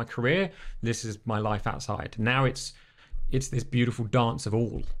 that's my career. This is my life outside. Now it's this beautiful dance of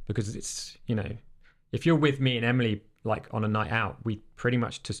all, because it's, you know, if you're with me and Emily, like on a night out, we pretty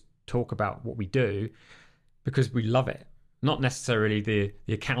much just talk about what we do because we love it. Not necessarily the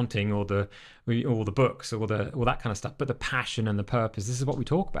accounting or the books or that kind of stuff, but the passion and the purpose. This is what we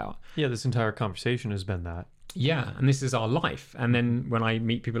talk about. Yeah, this entire conversation has been that. Yeah, and this is our life. And then when I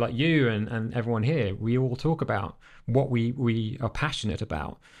meet people like you and everyone here, we all talk about what we are passionate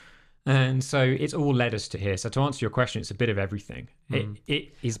about. And so it's all led us to here. So to answer your question, it's a bit of everything.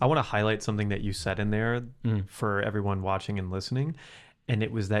 It is. I want to highlight something that you said in there for everyone watching and listening. And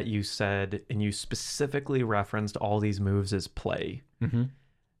it was that you said, and you specifically referenced all these moves as play. Mm-hmm.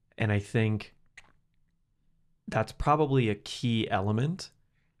 And I think that's probably a key element.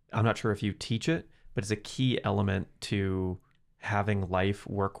 I'm not sure if you teach it, but it's a key element to having life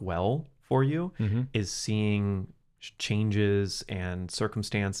work well for you, is seeing changes and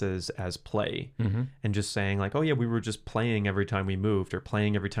circumstances as play, and just saying like, oh yeah, we were just playing every time we moved, or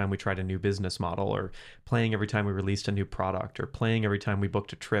playing every time we tried a new business model, or playing every time we released a new product, or playing every time we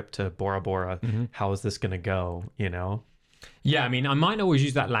booked a trip to Bora Bora. How is this going to go, you know? Yeah, I mean, I might not always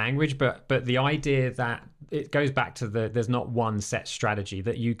use that language, but the idea that it goes back to there's not one set strategy,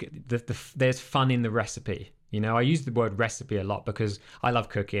 that there's fun in the recipe. You know, I use the word recipe a lot because I love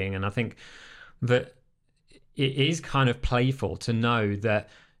cooking, and I think that it is kind of playful to know that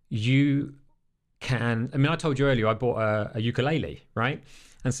you can. I mean, I told you earlier I bought a ukulele, right?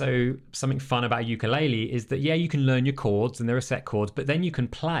 And so something fun about a ukulele is that, yeah, you can learn your chords and there are set chords, but then you can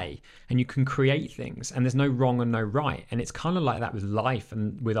play and you can create things, and there's no wrong and no right. And it's kind of like that with life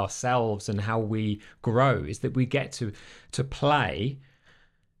and with ourselves and how we grow, is that we get to play,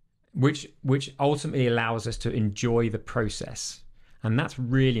 which ultimately allows us to enjoy the process. And that's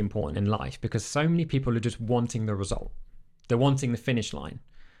really important in life, because so many people are just wanting the result. They're wanting the finish line.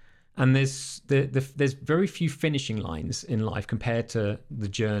 And there's very few finishing lines in life compared to the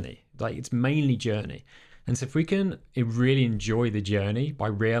journey. Like, it's mainly journey. And so if we can really enjoy the journey by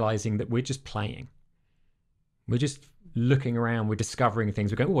realizing that we're just playing, we're just looking around, we're discovering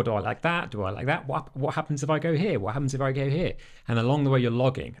things. We're going, oh, do I like that? Do I like that? What happens if I go here? What happens if I go here? And along the way, you're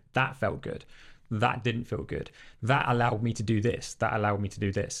logging. That felt good. That didn't feel good. That allowed me to do this. That allowed me to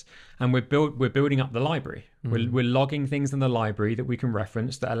do this. And we're building up the library. We're logging things in the library that we can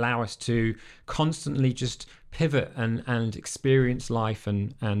reference, that allow us to constantly just pivot and experience life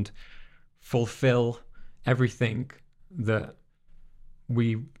and fulfill everything that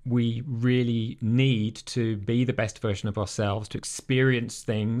we really need to be the best version of ourselves, to experience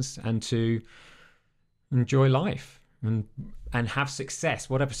things and to enjoy life. And have success,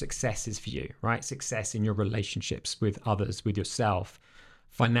 whatever success is for you, right? Success in your relationships with others, with yourself,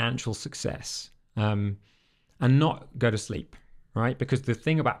 financial success, and not go to sleep, right? Because the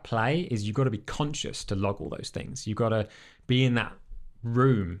thing about play is you've got to be conscious to log all those things. You've got to be in that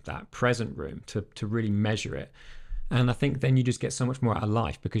room, that present room, to really measure it. And I think then you just get so much more out of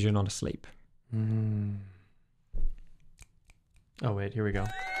life because you're not asleep. Oh, wait, here we go.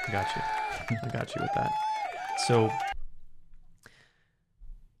 I got you with that. So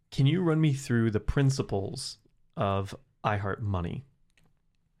can you run me through the principles of I Heart Money?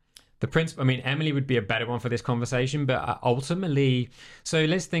 The principle, I mean, Emily would be a better one for this conversation, but ultimately, so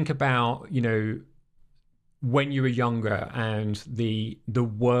let's think about, when you were younger and the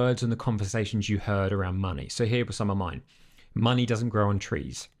words and the conversations you heard around money. So here were some of mine. Money doesn't grow on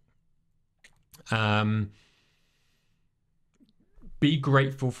trees. Be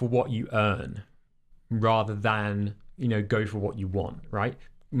grateful for what you earn rather than, go for what you want, right?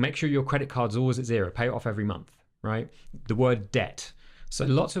 Make sure your credit card's always at zero. Pay it off every month, right? The word debt. So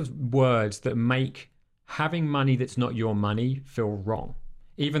lots of words that make having money that's not your money feel wrong.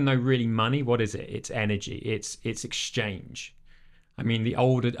 Even though really money, what is it? It's energy. It's exchange. I mean, the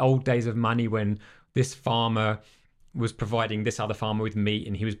old days of money when this farmer was providing this other farmer with meat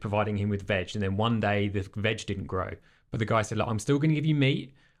and he was providing him with veg. And then one day the veg didn't grow. But the guy said, look, I'm still going to give you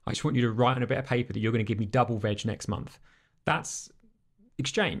meat. I just want you to write on a bit of paper that you're going to give me double veg next month. That's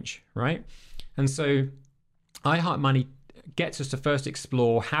exchange, right? And so I Heart Money gets us to first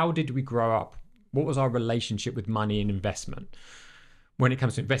explore, how did we grow up? What was our relationship with money and investment? When it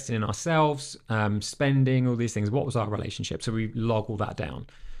comes to investing in ourselves, spending, all these things, what was our relationship? So we log all that down.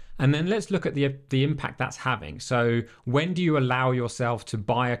 And then let's look at the impact that's having. So when do you allow yourself to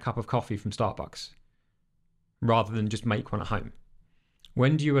buy a cup of coffee from Starbucks rather than just make one at home?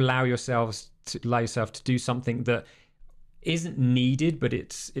 When do you allow yourself to do something that isn't needed, but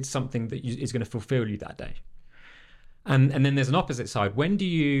it's something that is going to fulfill you that day? And then there's an opposite side. When do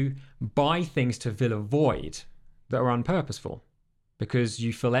you buy things to fill a void that are unpurposeful because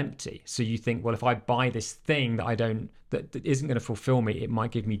you feel empty? So you think, well, if I buy this thing that isn't going to fulfill me, it might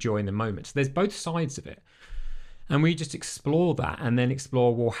give me joy in the moment. So there's both sides of it. And we just explore that and then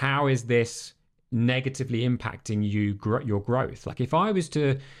explore, well, how is this negatively impacting your growth? Like if I was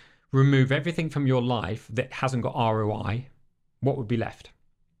to remove everything from your life that hasn't got ROI, what would be left?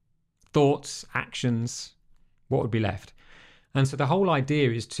 Thoughts, actions, what would be left? And so the whole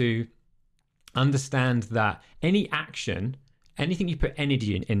idea is to understand that any action, anything you put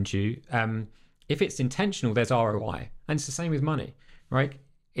energy into, if it's intentional, there's ROI. And it's the same with money, right?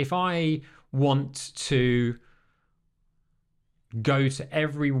 If I want to go to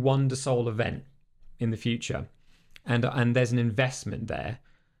every Wonder Soul event in the future and there's an investment there,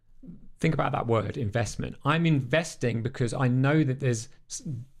 think about that word, investment. I'm investing because I know that there's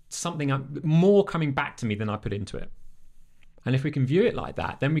something more coming back to me than I put into it. And if we can view it like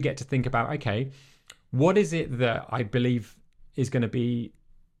that, then we get to think about, okay, what is it that I believe is going to be,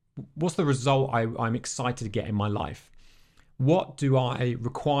 what's the result I'm excited to get in my life? What do I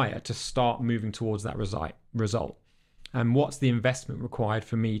require to start moving towards that result? And what's the investment required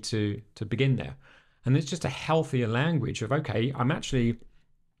for me to begin there? And it's just a healthier language of, okay, I'm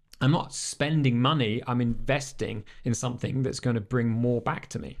not spending money, I'm investing in something that's going to bring more back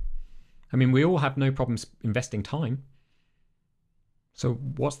to me. I mean, we all have no problems investing time. So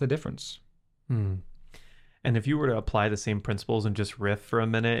what's the difference? And if you were to apply the same principles and just riff for a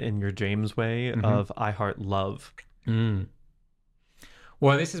minute in your James way of I Heart Love.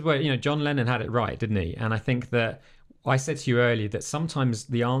 Well, this is where, John Lennon had it right, didn't he? And I think that I said to you earlier that sometimes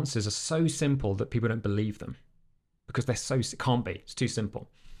the answers are so simple that people don't believe them because it can't be. It's too simple.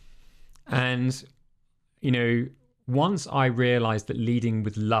 And, once I realized that leading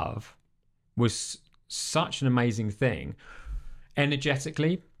with love was such an amazing thing,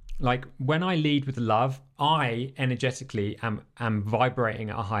 energetically, like when I lead with love, I energetically am vibrating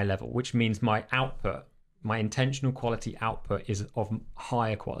at a high level, which means my output, my intentional quality output is of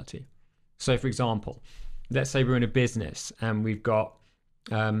higher quality. So for example, let's say we're in a business and we've got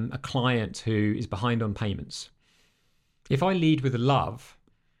a client who is behind on payments. If I lead with love,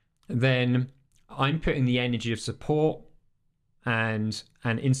 then I'm putting the energy of support and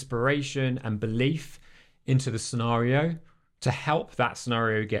inspiration and belief into the scenario to help that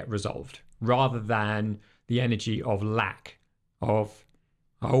scenario get resolved, rather than the energy of lack of,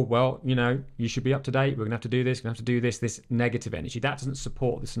 oh, well, you should be up to date. We're going to have to do this. We're going to have to do this negative energy. That doesn't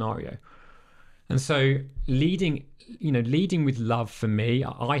support the scenario. And so leading with love for me,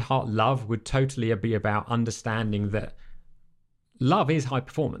 I Heart Love would totally be about understanding that love is high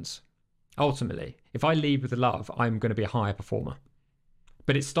performance. Ultimately, if I lead with love, I'm going to be a higher performer.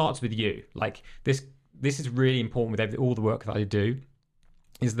 But it starts with you. Like this is really important with all the work that I do,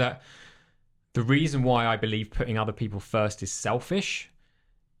 is that the reason why I believe putting other people first is selfish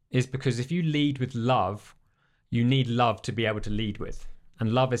is because if you lead with love, you need love to be able to lead with.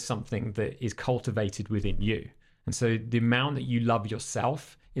 And love is something that is cultivated within you. And so the amount that you love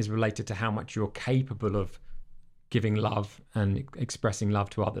yourself is related to how much you're capable of giving love and expressing love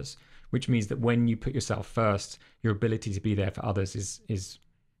to others, which means that when you put yourself first, your ability to be there for others is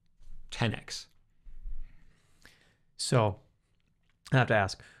 10x. So I have to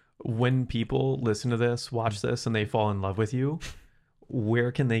ask, when people listen to this, watch this, and they fall in love with you,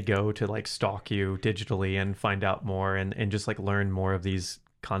 where can they go to like stalk you digitally and find out more and just like learn more of these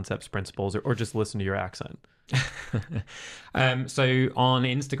concepts, principles, or just listen to your accent? So on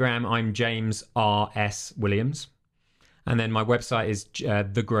Instagram, I'm James R.S. Williams. And then my website is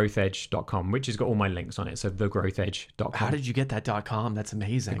thegrowthedge.com, which has got all my links on it. So thegrowthedge.com. How did you get that .com? That's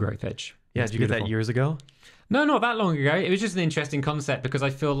amazing. The Growth Edge. Yeah, It's did you get beautiful. that years ago? No, not that long ago. It was just an interesting concept because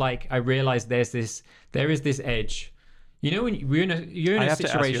I feel like I realized there is this edge. You know, when you're in a I have situation.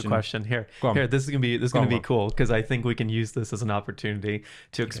 to ask you a question here. Go on. Here, this is gonna be Go on. cool because I think we can use this as an opportunity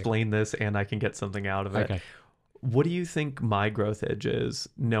to explain this, and I can get something out of it. Okay. What do you think my growth edge is,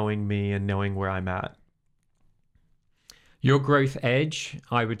 knowing me and knowing where I'm at? Your growth edge,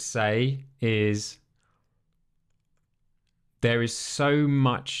 I would say, is there is so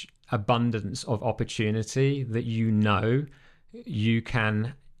much abundance of opportunity that you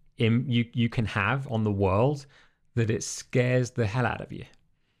can have on the world that it scares the hell out of you.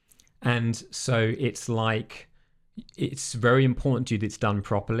 And so it's like it's very important to you that it's done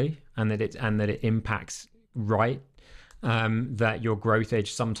properly and that it impacts right. That your growth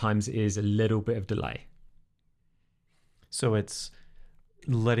edge sometimes is a little bit of delay. So it's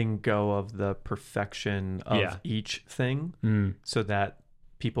letting go of the perfection of each thing so that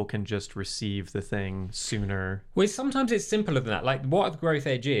people can just receive the thing sooner. Well, sometimes it's simpler than that. Like what the growth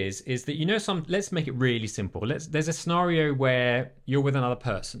edge is that, you know, let's make it really simple. There's a scenario where you're with another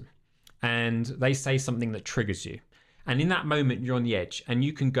person and they say something that triggers you. And in that moment, you're on the edge and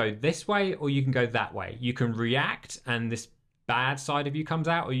you can go this way or you can go that way. You can react and this bad side of you comes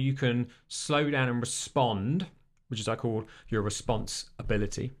out, or you can slow down and respond, which is I call your response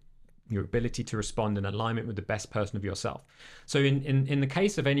ability, your ability to respond in alignment with the best person of yourself. So in the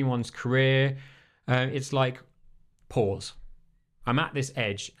case of anyone's career, it's like pause. I'm at this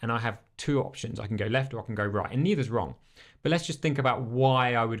edge and I have two options. I can go left or I can go right, and neither's wrong. But let's just think about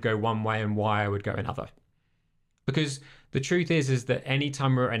why I would go one way and why I would go another. Because the truth is that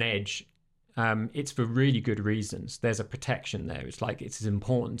anytime we're at an edge, it's for really good reasons. There's a protection there. It's like it's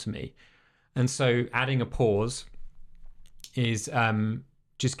important to me. And so adding a pause is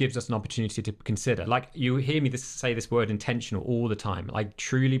just gives us an opportunity to consider. Like you hear me say this word intentional all the time. I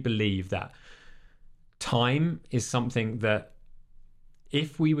truly believe that time is something that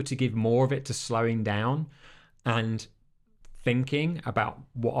if we were to give more of it to slowing down and thinking about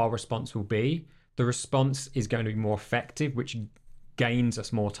what our response will be, the response is going to be more effective, which gains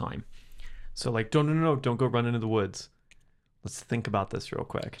us more time. So like, don't go run into the woods. Let's think about this real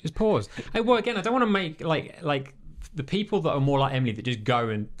quick. Just pause. Well, again, I don't want to make like the people that are more like Emily that just go,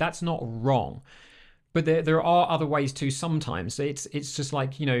 and that's not wrong. But there are other ways too sometimes. It's just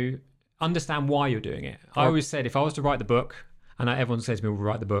like, you know, understand why you're doing it. I always said if I was to write the book, and everyone says to me, we'll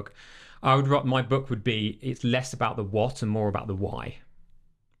write the book, my book would be, it's less about the what and more about the why.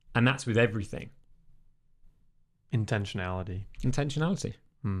 And that's with everything. Intentionality.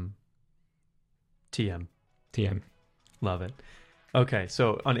 TM. Love it. Okay,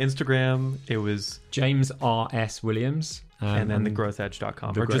 so on Instagram, it was James R.S. Williams. and then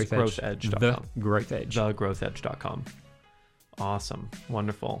thegrowthedge.com or just growthedge.com. The Growth Edge. Thegrowthedge.com. Awesome.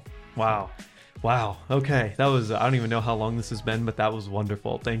 Wonderful. Wow. Okay. That was, I don't even know how long this has been, but that was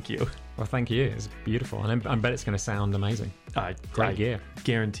wonderful. Thank you. Well, thank you. It's beautiful. And I bet it's going to sound amazing. Great gear.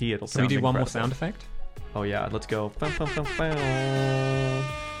 Guarantee it'll sound incredible. Can we do one more sound effect? Oh, yeah. Let's go. I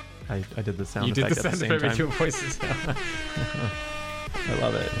did the sound effect at the same time. You did the sound effect with your voices. I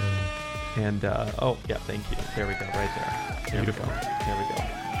love it. And, oh, yeah, thank you. There we go. Right there. Beautiful. There we go.